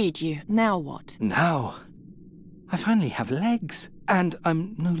 I freed you. Now what? Now, I finally have legs, and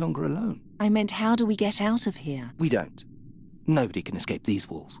I'm no longer alone. I meant, how do we get out of here? We don't. Nobody can escape these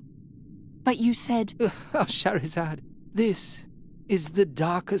walls. But you said... Oh, Shahrazad, this is the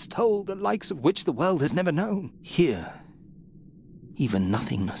darkest hole, the likes of which the world has never known. Here, even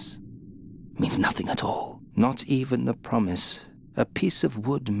nothingness means nothing at all. Not even the promise a piece of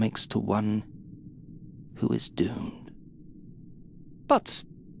wood makes to one who is doomed. But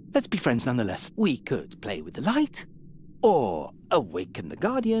let's be friends nonetheless. We could play with the light, or awaken the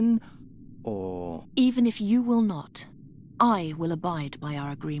Guardian, or... Even if you will not, I will abide by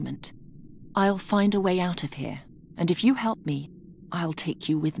our agreement. I'll find a way out of here, and if you help me, I'll take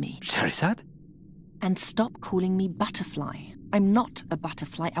you with me. Shahrazad? And stop calling me Butterfly. I'm not a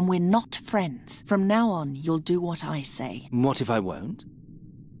butterfly, and we're not friends. From now on, you'll do what I say. What if I won't?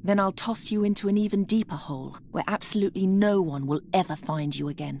 Then I'll toss you into an even deeper hole, where absolutely no one will ever find you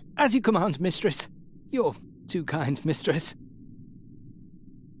again. As you command, mistress. You're too kind, mistress.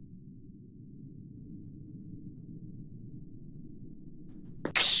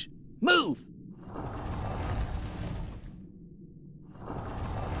 Ksh! Move!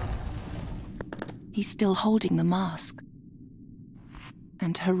 He's still holding the mask.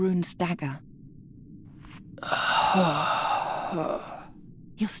 And Haroon's dagger.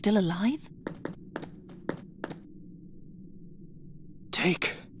 You're still alive?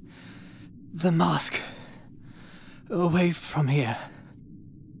 Take the mask away from here.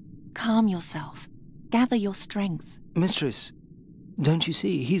 Calm yourself. Gather your strength. Mistress, don't you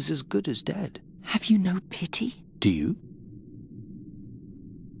see he's as good as dead? Have you no pity? Do you?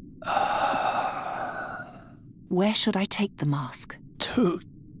 Where should I take the mask? To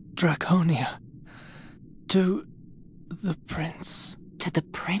Draconia. To the prince. To the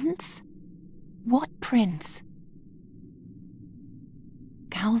prince? What prince?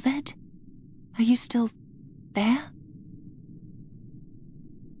 Galved? Are you still there?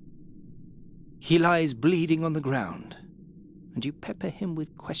 He lies bleeding on the ground, and you pepper him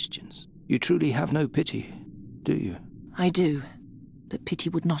with questions. You truly have no pity, do you? I do, but pity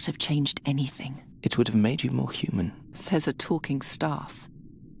would not have changed anything. It would have made you more human. Says a talking staff.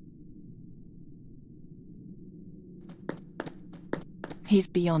 He's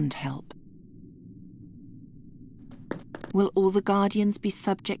beyond help. Will all the Guardians be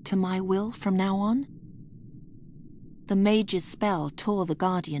subject to my will from now on? The mage's spell tore the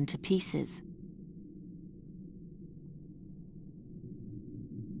Guardian to pieces.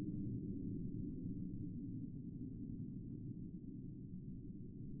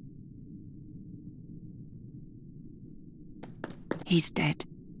 He's dead.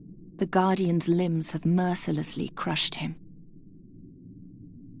 The Guardian's limbs have mercilessly crushed him.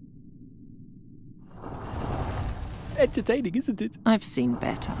 Entertaining, isn't it? I've seen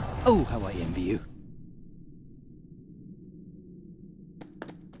better. Oh, how I envy you.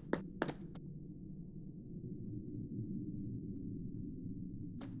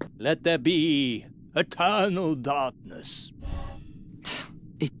 Let there be eternal darkness.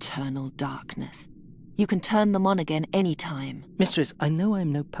 Eternal darkness. You can turn them on again any time. Mistress, I know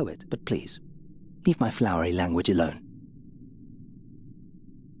I'm no poet, but please, leave my flowery language alone.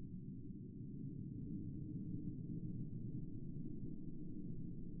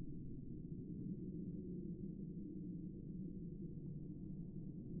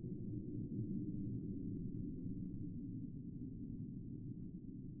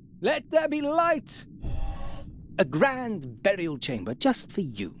 Let there be light! A grand burial chamber just for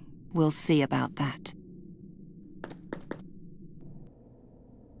you. We'll see about that.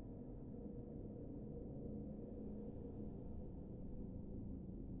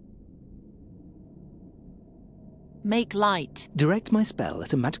 Make light. Direct my spell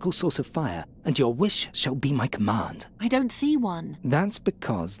at a magical source of fire, and your wish shall be my command. I don't see one. That's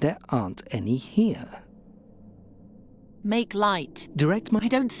because there aren't any here. Make light. Direct my... I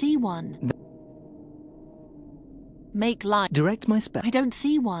don't see one. Make light. Direct my spell. I don't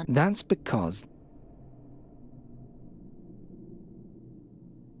see one. That's because...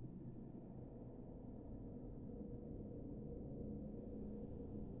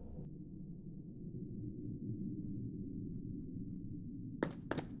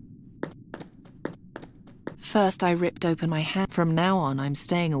 First I ripped open my hand. From now on, I'm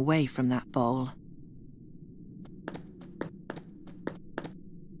staying away from that bowl.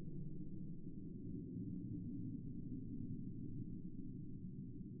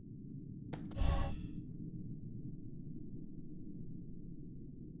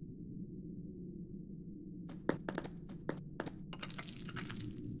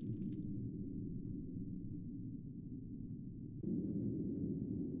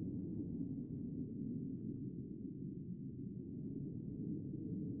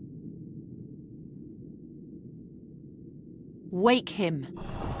 Wake him.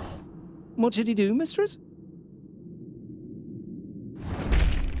 What should he do, mistress?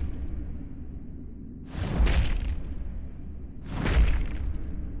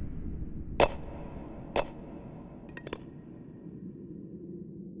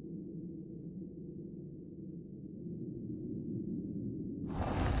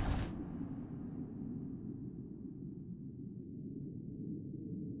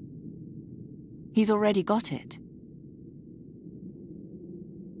 He's already got it.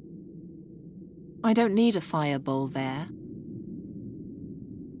 I don't need a fireball there.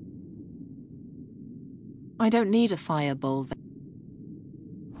 I don't need a fireball there.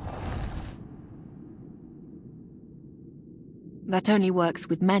 That only works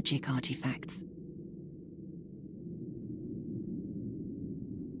with magic artifacts.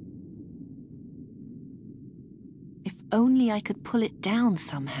 If only I could pull it down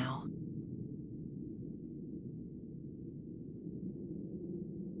somehow.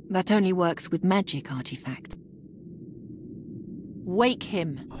 That only works with magic artifacts. Wake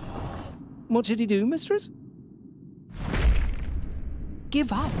him. What should he do, mistress?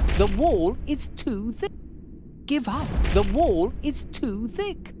 Give up. The wall is too thick. Give up. The wall is too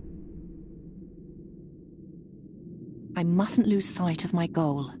thick. I mustn't lose sight of my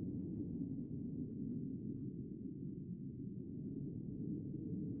goal.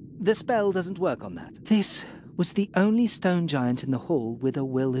 The spell doesn't work on that. This was the only stone giant in the hall with a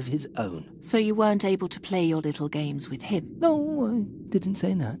will of his own. So you weren't able to play your little games with him? No, I didn't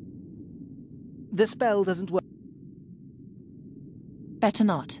say that. The spell doesn't work. Better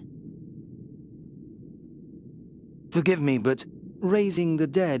not. Forgive me, but raising the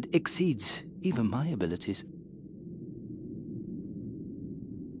dead exceeds even my abilities.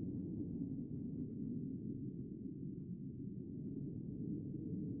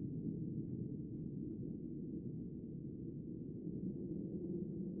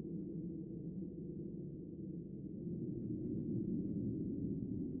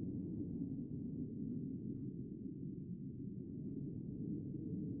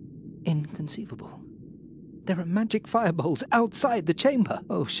 Inconceivable. There are magic fireballs outside the chamber.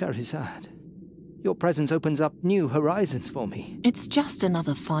 Oh, Shahrazad, your presence opens up new horizons for me. It's just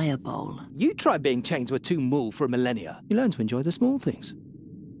another fireball. You try being chained to a tomb wall for a millennia. You learn to enjoy the small things.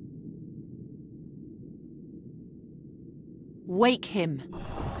 Wake him.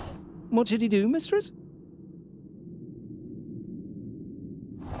 What should he do, mistress?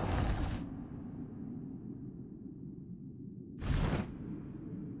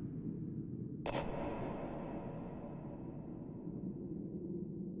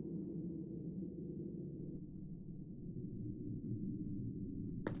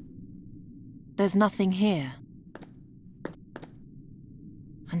 There's nothing here.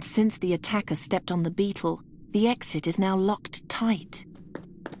 And since the attacker stepped on the beetle, the exit is now locked tight.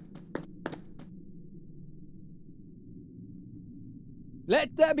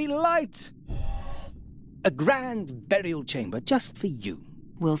 Let there be light! A grand burial chamber just for you.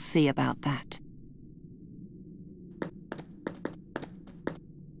 We'll see about that.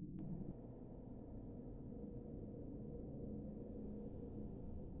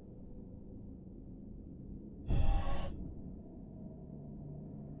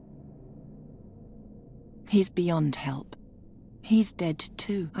 He's beyond help. He's dead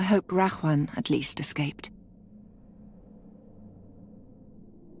too. I hope Rahwan at least escaped.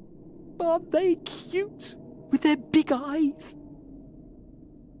 Aren't they cute? With their big eyes.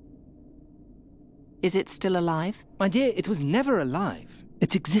 Is it still alive? My dear, it was never alive.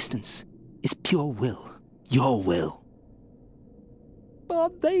 Its existence is pure will. Your will.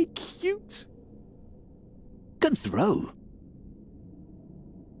 Aren't they cute? Good throw.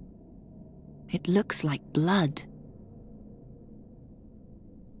 It looks like blood.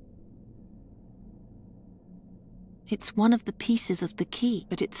 It's one of the pieces of the key,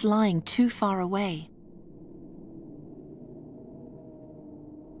 but it's lying too far away.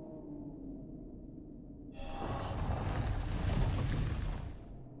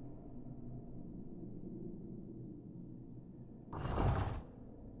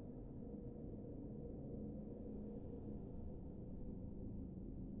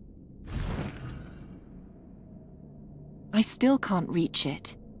 I still can't reach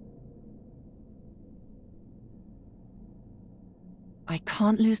it. I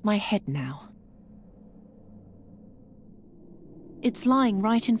can't lose my head now. It's lying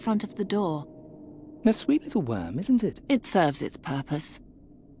right in front of the door. A sweet little worm, isn't it? It serves its purpose.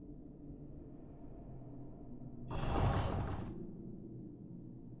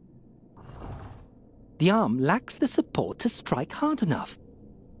 The arm lacks the support to strike hard enough.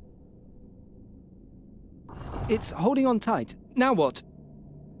 It's holding on tight. Now what?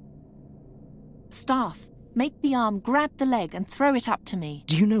 Staff, make the arm grab the leg and throw it up to me.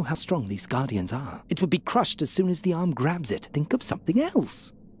 Do you know how strong these guardians are? It would be crushed as soon as the arm grabs it. Think of something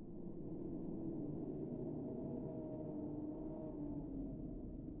else.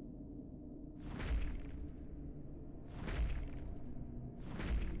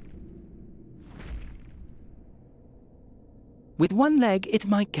 With one leg, it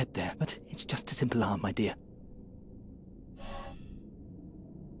might get there, but it's just a simple arm, my dear.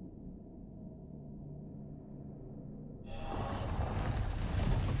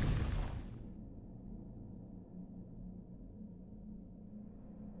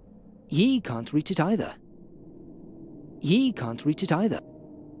 Ye can't reach it either. Ye can't reach it either.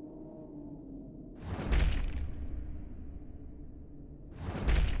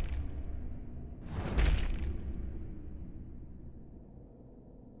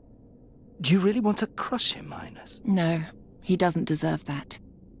 Do you really want to crush him, Highness? No, he doesn't deserve that.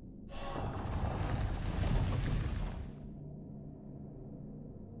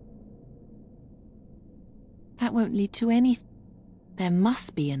 That won't lead to anything. There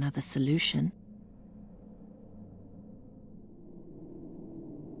must be another solution.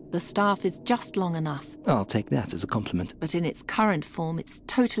 The staff is just long enough. I'll take that as a compliment. But in its current form, it's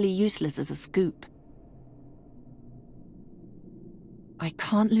totally useless as a scoop. I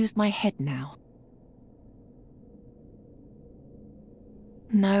can't lose my head now.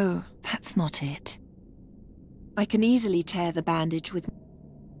 No, that's not it. I can easily tear the bandage with...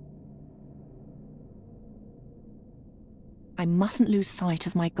 I mustn't lose sight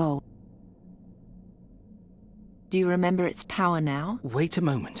of my goal. Do you remember its power now? Wait a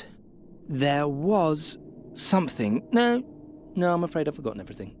moment. There was something... No, I'm afraid I've forgotten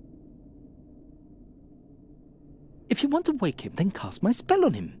everything. If you want to wake him, then cast my spell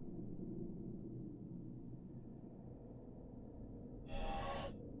on him.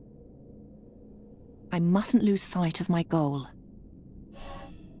 I mustn't lose sight of my goal.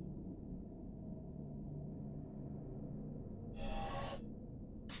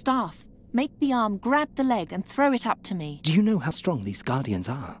 Staff, make the arm grab the leg and throw it up to me. Do you know how strong these guardians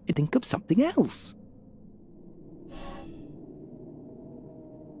are? Think of something else.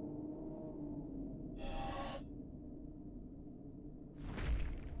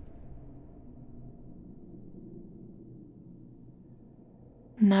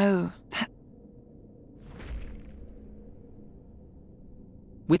 No, that...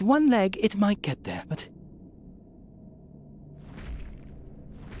 With one leg, it might get there, but...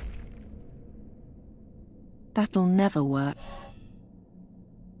 That'll never work.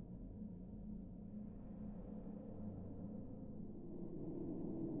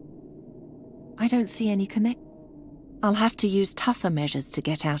 I don't see any connect. I'll have to use tougher measures to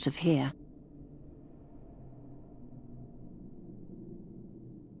get out of here.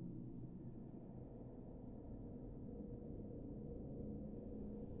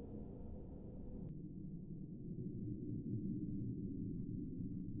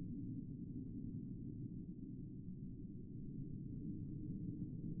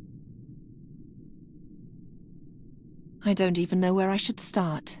 I don't even know where I should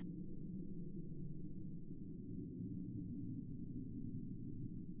start.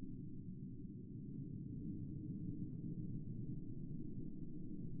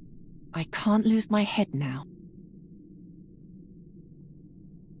 I can't lose my head now.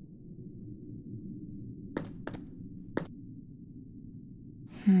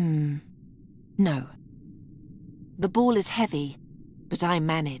 No. The ball is heavy, but I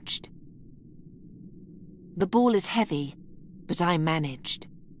managed. The ball is heavy, but I managed.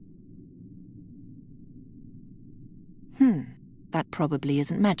 That probably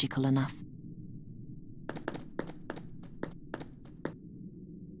isn't magical enough.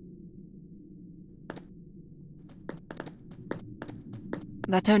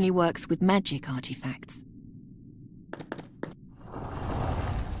 That only works with magic artifacts.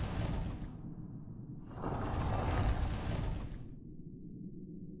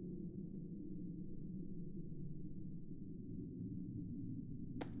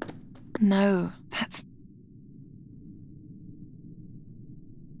 No, that's...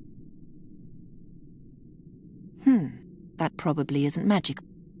 That probably isn't magical.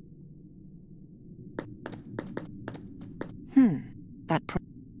 That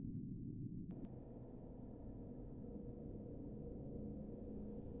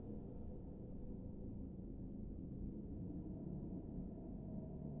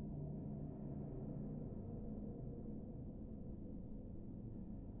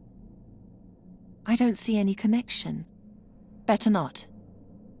I don't see any connection. Better not.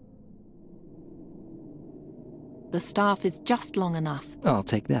 The staff is just long enough. I'll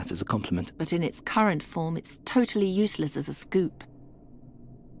take that as a compliment. But in its current form, it's totally useless as a scoop.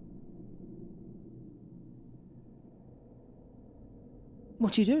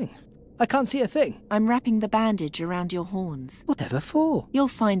 What are you doing? I can't see a thing. I'm wrapping the bandage around your horns. Whatever for? You'll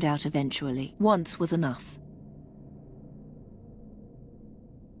find out eventually. Once was enough.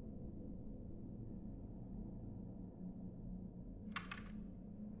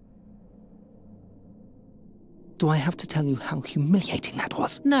 Do I have to tell you how humiliating that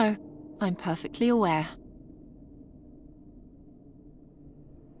was? No, I'm perfectly aware.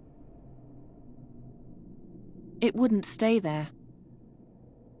 It wouldn't stay there.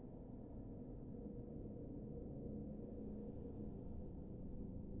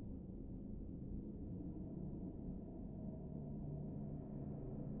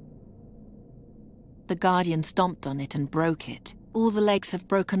 The Guardian stomped on it and broke it. All the legs have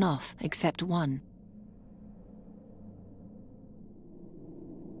broken off, except one.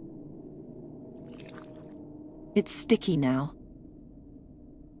 It's sticky now.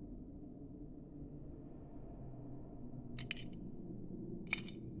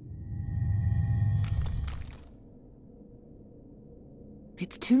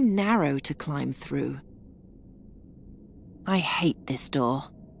 It's too narrow to climb through. I hate this door.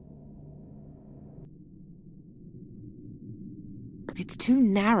 It's too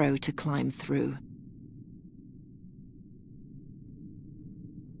narrow to climb through.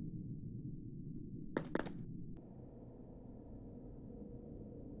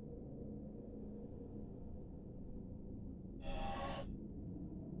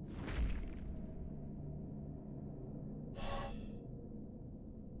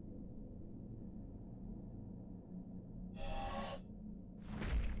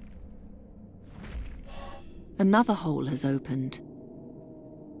 Another hole has opened.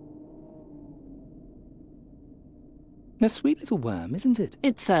 A sweet little worm, isn't it?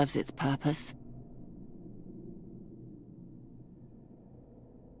 It serves its purpose.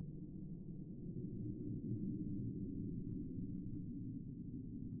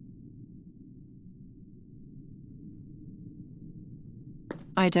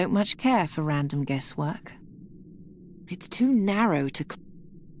 I don't much care for random guesswork. It's too narrow to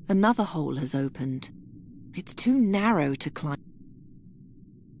Another hole has opened. It's too narrow to climb.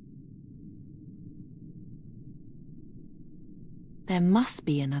 There must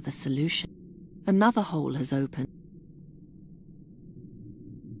be another solution. Another hole has opened.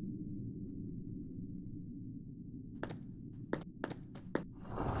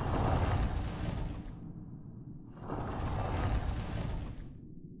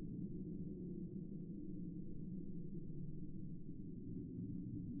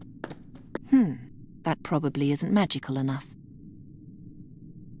 That probably isn't magical enough.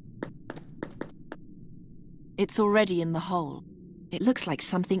 It's already in the hole. It looks like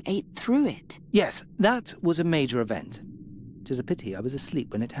something ate through it. Yes, that was a major event. 'Tis a pity I was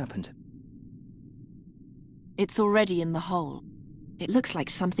asleep when it happened. It's already in the hole. It looks like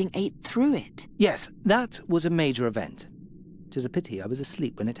something ate through it. Yes, that was a major event. 'Tis a pity I was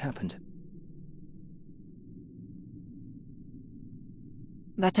asleep when it happened.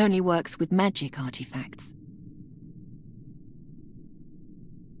 That only works with magic artifacts.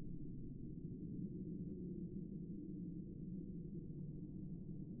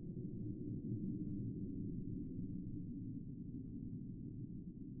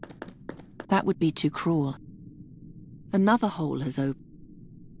 That would be too cruel. Another hole has opened.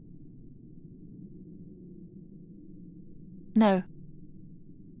 No.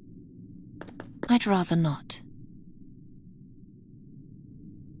 I'd rather not.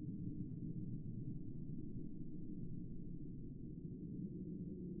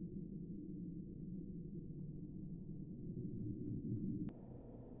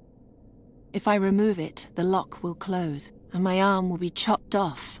 If I remove it, the lock will close, and my arm will be chopped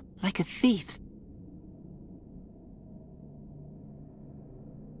off, like a thief's.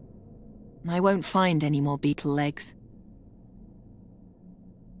 I won't find any more beetle legs.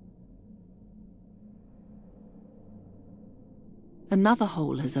 Another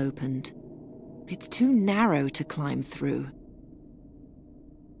hole has opened. It's too narrow to climb through.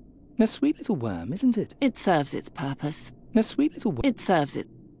 A sweet little worm, isn't it? It serves its purpose. A sweet little worm. It serves it.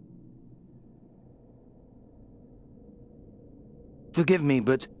 Forgive me,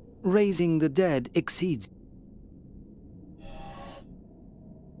 but raising the dead exceeds...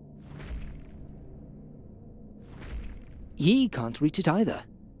 Ye can't reach it either.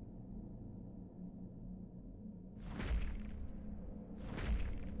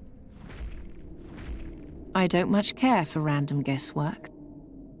 I don't much care for random guesswork.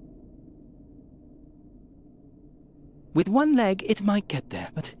 With one leg, it might get there,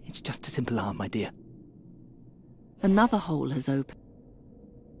 but it's just a simple arm, my dear. Another hole has opened.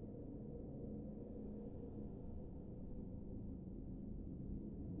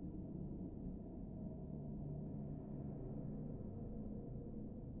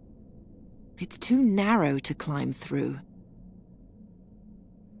 It's too narrow to climb through.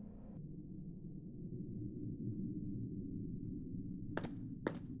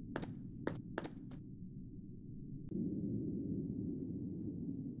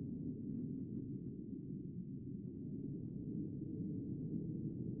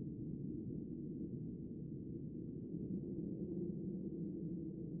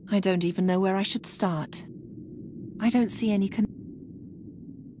 I don't even know where I should start. I don't see any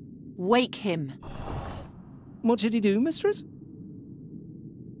Wake him! What should he do, mistress?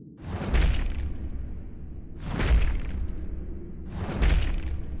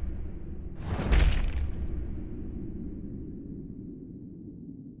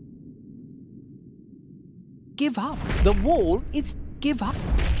 Give up. The wall is... Give up.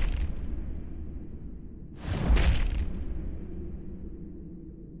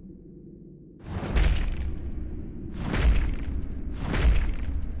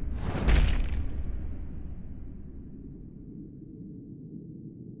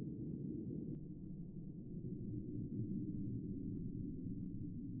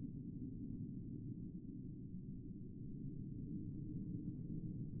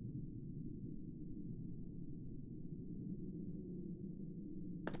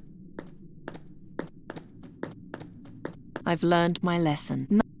 I've learned my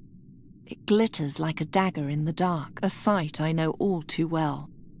lesson. It glitters like a dagger in the dark, a sight I know all too well.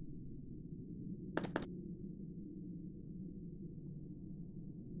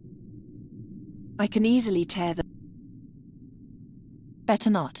 I can easily tear the... Better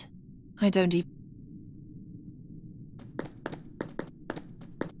not. I don't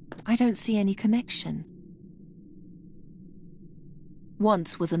see any connection.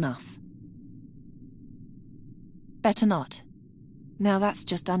 Once was enough. Better not. Now that's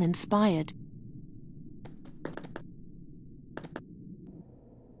just uninspired.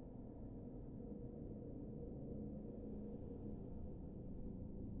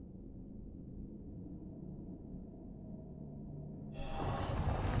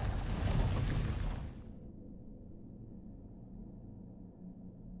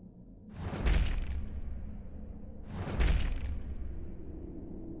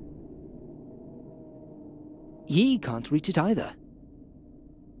 Ye can't reach it either.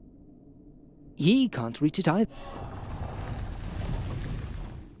 Ye can't reach it either.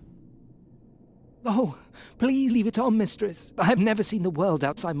 Oh, please leave it on, mistress. I have never seen the world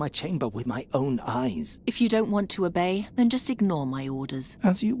outside my chamber with my own eyes. If you don't want to obey, then just ignore my orders.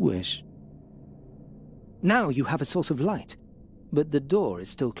 As you wish. Now you have a source of light, but the door is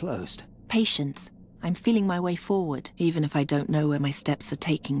still closed. Patience. I'm feeling my way forward, even if I don't know where my steps are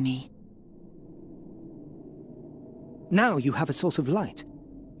taking me. Now you have a source of light,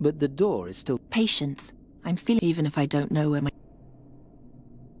 but the door is still... Patience. I'm feeling... Even if I don't know where my...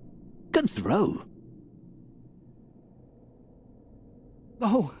 Good throw.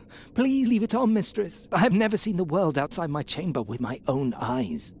 Oh, please leave it on, mistress. I have never seen the world outside my chamber with my own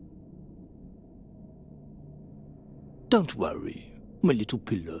eyes. Don't worry, my little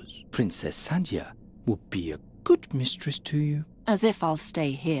pillows. Princess Sandia will be a good mistress to you. As if I'll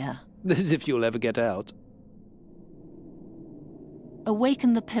stay here. As if you'll ever get out.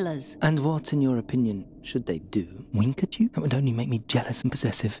 Awaken the pillars. And what, in your opinion, should they do? Wink at you? That would only make me jealous and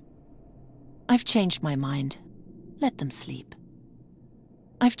possessive. I've changed my mind. Let them sleep.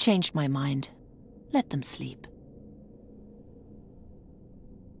 I've changed my mind. Let them sleep.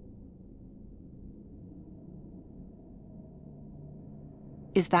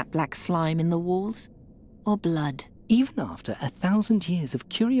 Is that black slime in the walls? Or blood? Even after 1,000 years of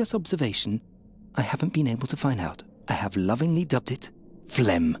curious observation, I haven't been able to find out. I have lovingly dubbed it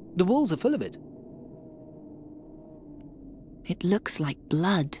phlegm. The walls are full of it. It looks like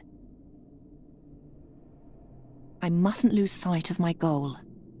blood. I mustn't lose sight of my goal.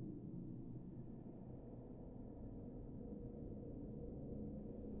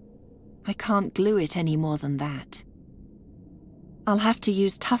 I can't glue it any more than that. I'll have to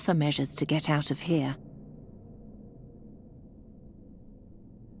use tougher measures to get out of here.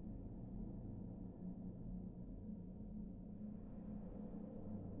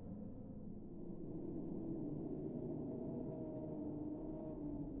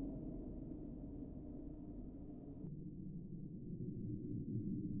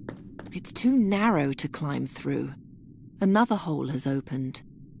 It's too narrow to climb through. Another hole has opened.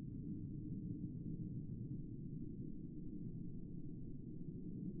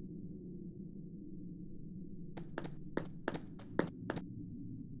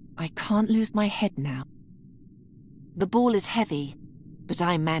 I can't lose my head now. The ball is heavy, but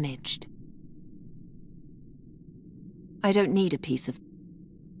I managed. I don't need a piece of...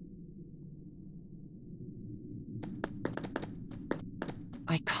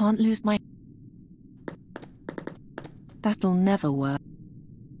 I can't lose my... That'll never work.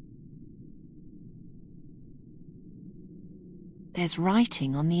 There's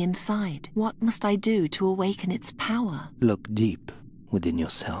writing on the inside. What must I do to awaken its power? Look deep within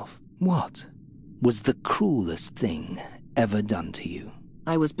yourself. What was the cruelest thing ever done to you?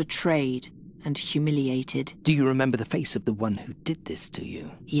 I was betrayed and humiliated. Do you remember the face of the one who did this to you?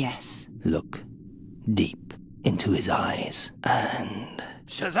 Yes. Look deep into his eyes, and...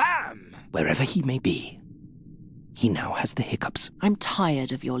 Shazam! Wherever he may be, he now has the hiccups. I'm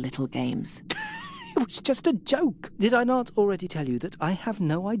tired of your little games. It was just a joke. Did I not already tell you that I have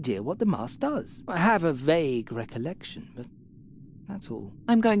no idea what the mask does? I have a vague recollection, but that's all.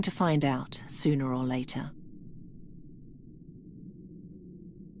 I'm going to find out, sooner or later.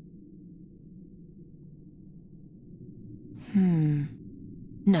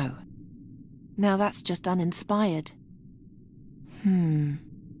 No. Now that's just uninspired.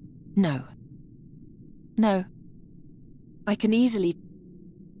 No. No. I can easily...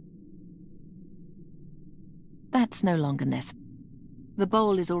 That's no longer necessary. The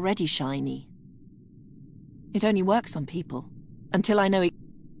bowl is already shiny. It only works on people. Until I know it...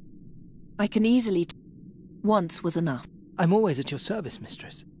 I can easily... Once was enough. I'm always at your service,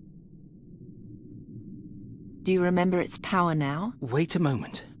 mistress. Do you remember its power now? Wait a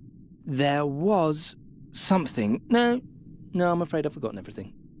moment. There was something... No, I'm afraid I've forgotten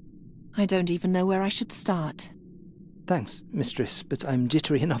everything. I don't even know where I should start. Thanks, mistress, but I'm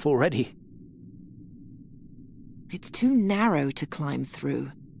jittery enough already. It's too narrow to climb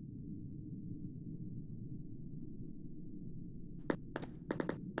through.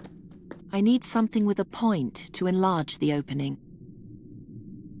 I need something with a point to enlarge the opening.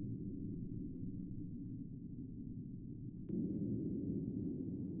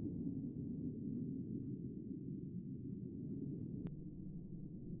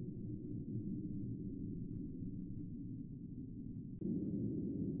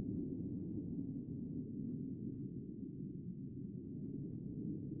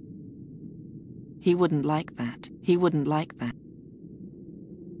 He wouldn't like that. He wouldn't like that.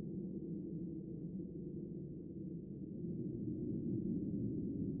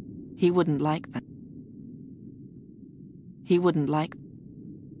 He wouldn't like that. He wouldn't like...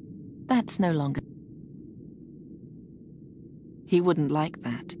 That's no longer... He wouldn't like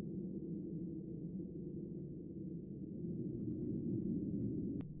that.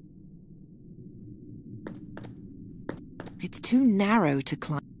 It's too narrow to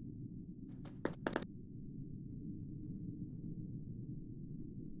climb.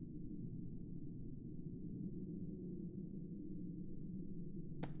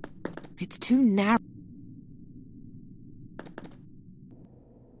 It's too narrow.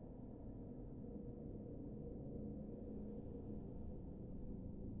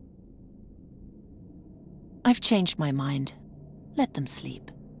 I've changed my mind. Let them sleep.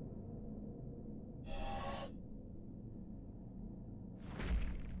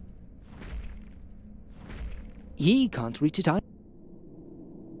 He can't reach it either.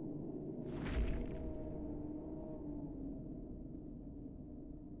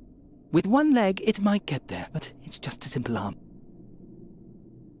 With one leg, it might get there, but it's just a simple arm.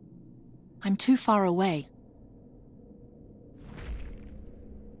 I'm too far away.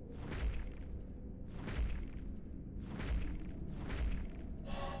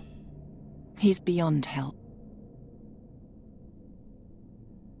 He's beyond help.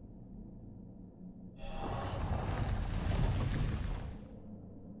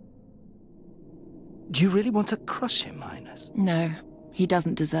 Do you really want to crush him, Highness? No, he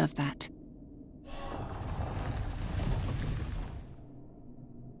doesn't deserve that.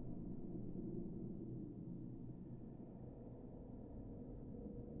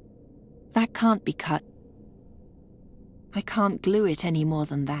 That can't be cut. I can't glue it any more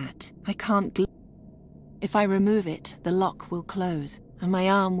than that. I can't glue... If I remove it, the lock will close, and my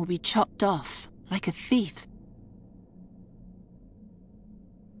arm will be chopped off, like a thief's.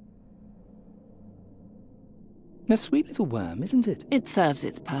 A sweet little worm, isn't it? It serves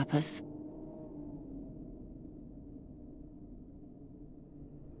its purpose.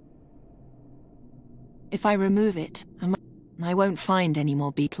 If I remove it, I won't find any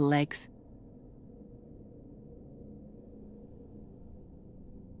more beetle legs.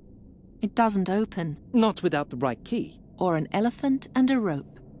 It doesn't open. Not without the right key. Or an elephant and a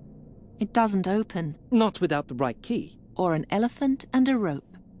rope. It doesn't open. Not without the right key. Or an elephant and a rope.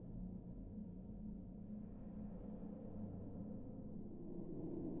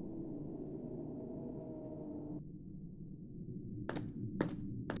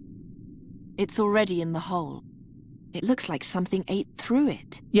 It's already in the hole. It looks like something ate through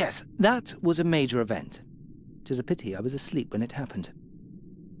it. Yes, that was a major event. 'Tis a pity I was asleep when it happened.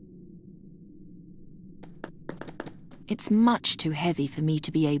 It's much too heavy for me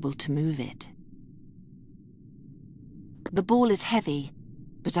to be able to move it. The ball is heavy,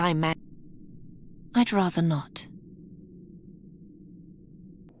 but I'd rather not.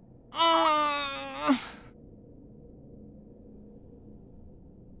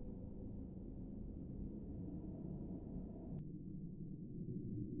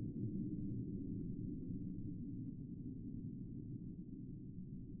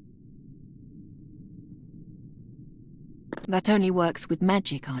 That only works with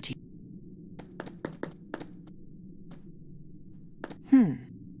magic, Artie.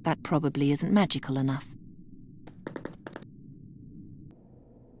 That probably isn't magical enough.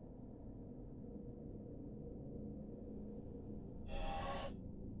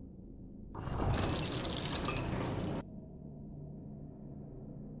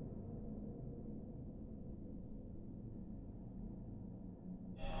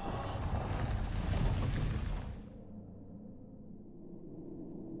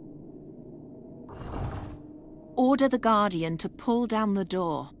 Order the Guardian to pull down the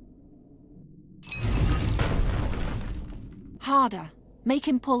door. Harder. Make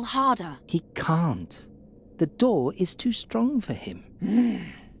him pull harder. He can't. The door is too strong for him.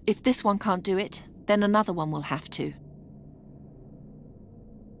 If this one can't do it, then another one will have to.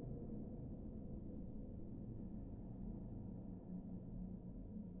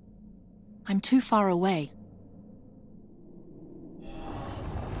 I'm too far away.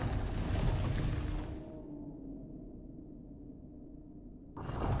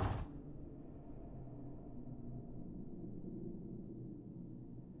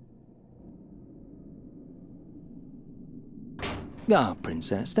 Ah,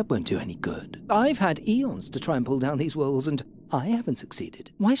 Princess, that won't do any good. I've had eons to try and pull down these walls, and I haven't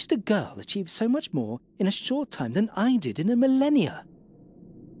succeeded. Why should a girl achieve so much more in a short time than I did in a millennia?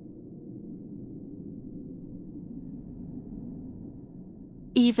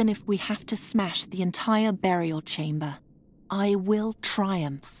 Even if we have to smash the entire burial chamber, I will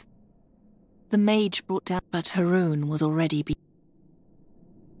triumph. The mage brought down, but Haroon was already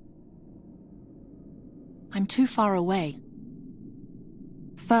I'm too far away.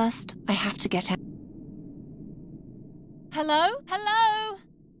 First, I have to get out. Hello? Hello?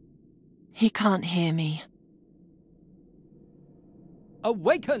 He can't hear me.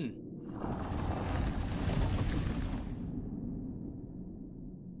 Awaken!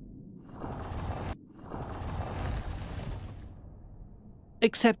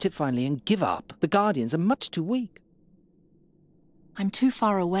 Accept it finally and give up. The Guardians are much too weak. I'm too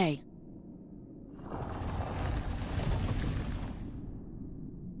far away.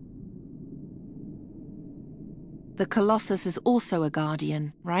 The Colossus is also a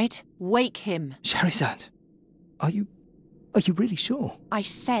Guardian, right? Wake him. Charizard, are you really sure? I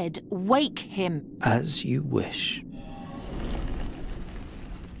said wake him. As you wish.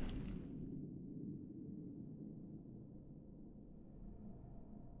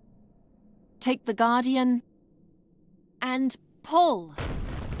 Take the Guardian and pull.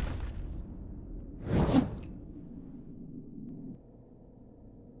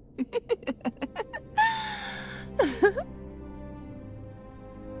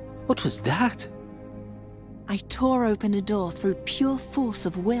 What was that? I tore open a door through pure force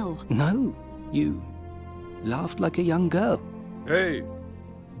of will. No, you laughed like a young girl. Hey!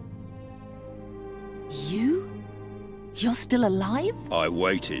 You? You're still alive? I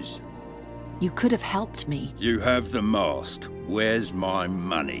waited. You could have helped me. You have the mask. Where's my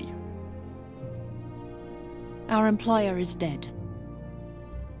money? Our employer is dead.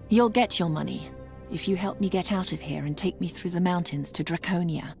 You'll get your money if you help me get out of here and take me through the mountains to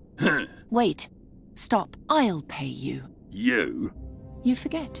Draconia. Wait. Stop. I'll pay you. You? You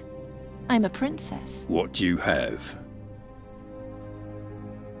forget. I'm a princess. What do you have?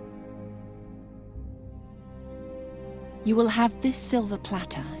 You will have this silver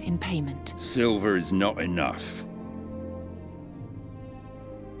platter in payment. Silver is not enough.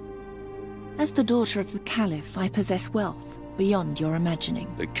 As the daughter of the Caliph, I possess wealth beyond your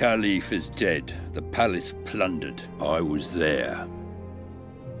imagining. The Caliph is dead. The palace plundered. I was there.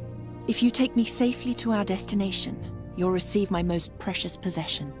 If you take me safely to our destination, you'll receive my most precious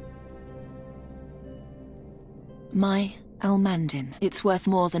possession. My Almandin. It's worth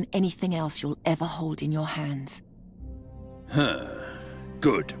more than anything else you'll ever hold in your hands. Huh.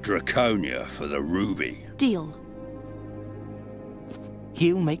 Good. Draconia for the ruby. Deal.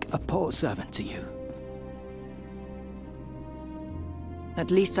 He'll make a poor servant to you.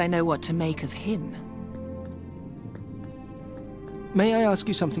 At least I know what to make of him. May I ask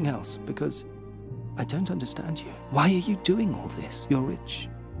you something else? Because I don't understand you. Why are you doing all this? You're rich,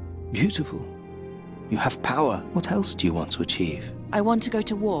 beautiful. You have power. What else do you want to achieve? I want to go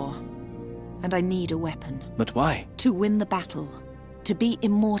to war, and I need a weapon. But why? To win the battle, to be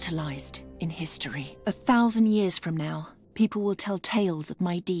immortalized in history. 1,000 years from now, people will tell tales of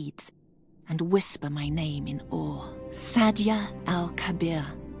my deeds and whisper my name in awe. Sadia al-Kabir,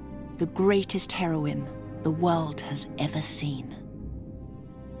 the greatest heroine the world has ever seen.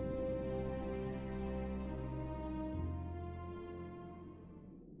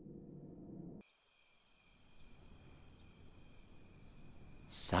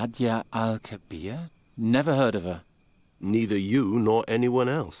 Sadia al-Kabir? Never heard of her. Neither you nor anyone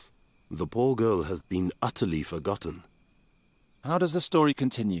else. The poor girl has been utterly forgotten. How does the story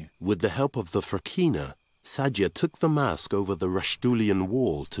continue? With the help of the Frakina, Sadia took the mask over the Rashtulian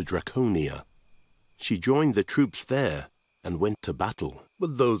wall to Draconia. She joined the troops there and went to battle.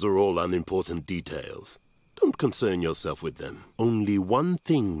 But those are all unimportant details. Don't concern yourself with them. Only one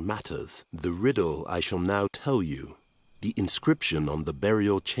thing matters. The riddle I shall now tell you. The inscription on the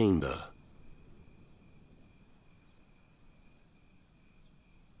burial chamber.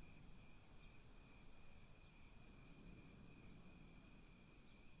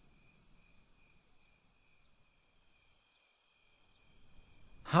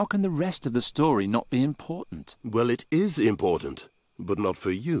 How can the rest of the story not be important? Well, it is important, but not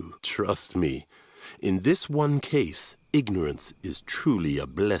for you. Trust me. In this one case, ignorance is truly a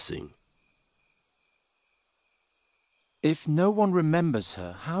blessing. If no one remembers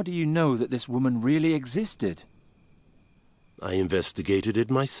her, how do you know that this woman really existed? I investigated it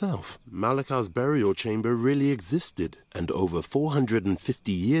myself. Malakar's burial chamber really existed, and over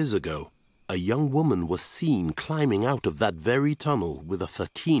 450 years ago, a young woman was seen climbing out of that very tunnel with a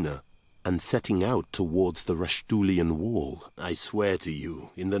fakina and setting out towards the Rashtulian wall. I swear to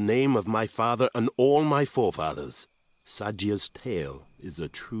you, in the name of my father and all my forefathers, Sadia's tale is a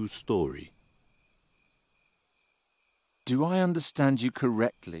true story. Do I understand you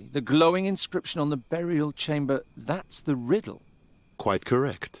correctly? The glowing inscription on the burial chamber, that's the riddle? Quite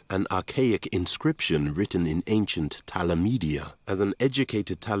correct. An archaic inscription written in ancient Talamedia. As an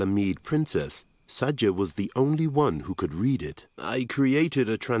educated Talamid princess, Sadia was the only one who could read it. I created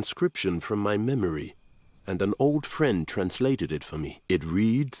a transcription from my memory, and an old friend translated it for me. It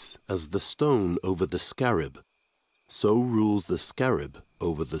reads, as the stone over the scarab, so rules the scarab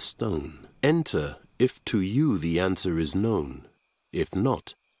over the stone. Enter if to you the answer is known. If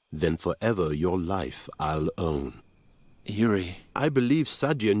not, then forever your life I'll own. Eerie. I believe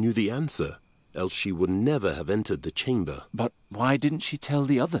Sadia knew the answer, else she would never have entered the chamber. But why didn't she tell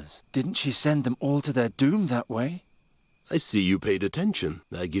the others? Didn't she send them all to their doom that way? I see you paid attention.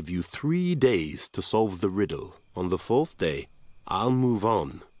 I give you 3 days to solve the riddle. On the 4th day, I'll move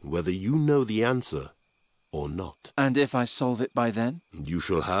on, whether you know the answer or not. And if I solve it by then? You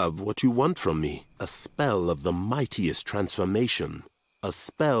shall have what you want from me. A spell of the mightiest transformation. A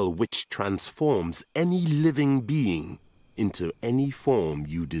spell which transforms any living being into any form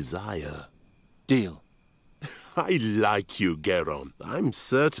you desire. Deal. I like you, Geron. I'm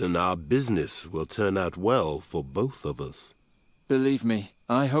certain our business will turn out well for both of us. Believe me,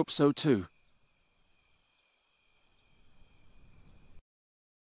 I hope so too.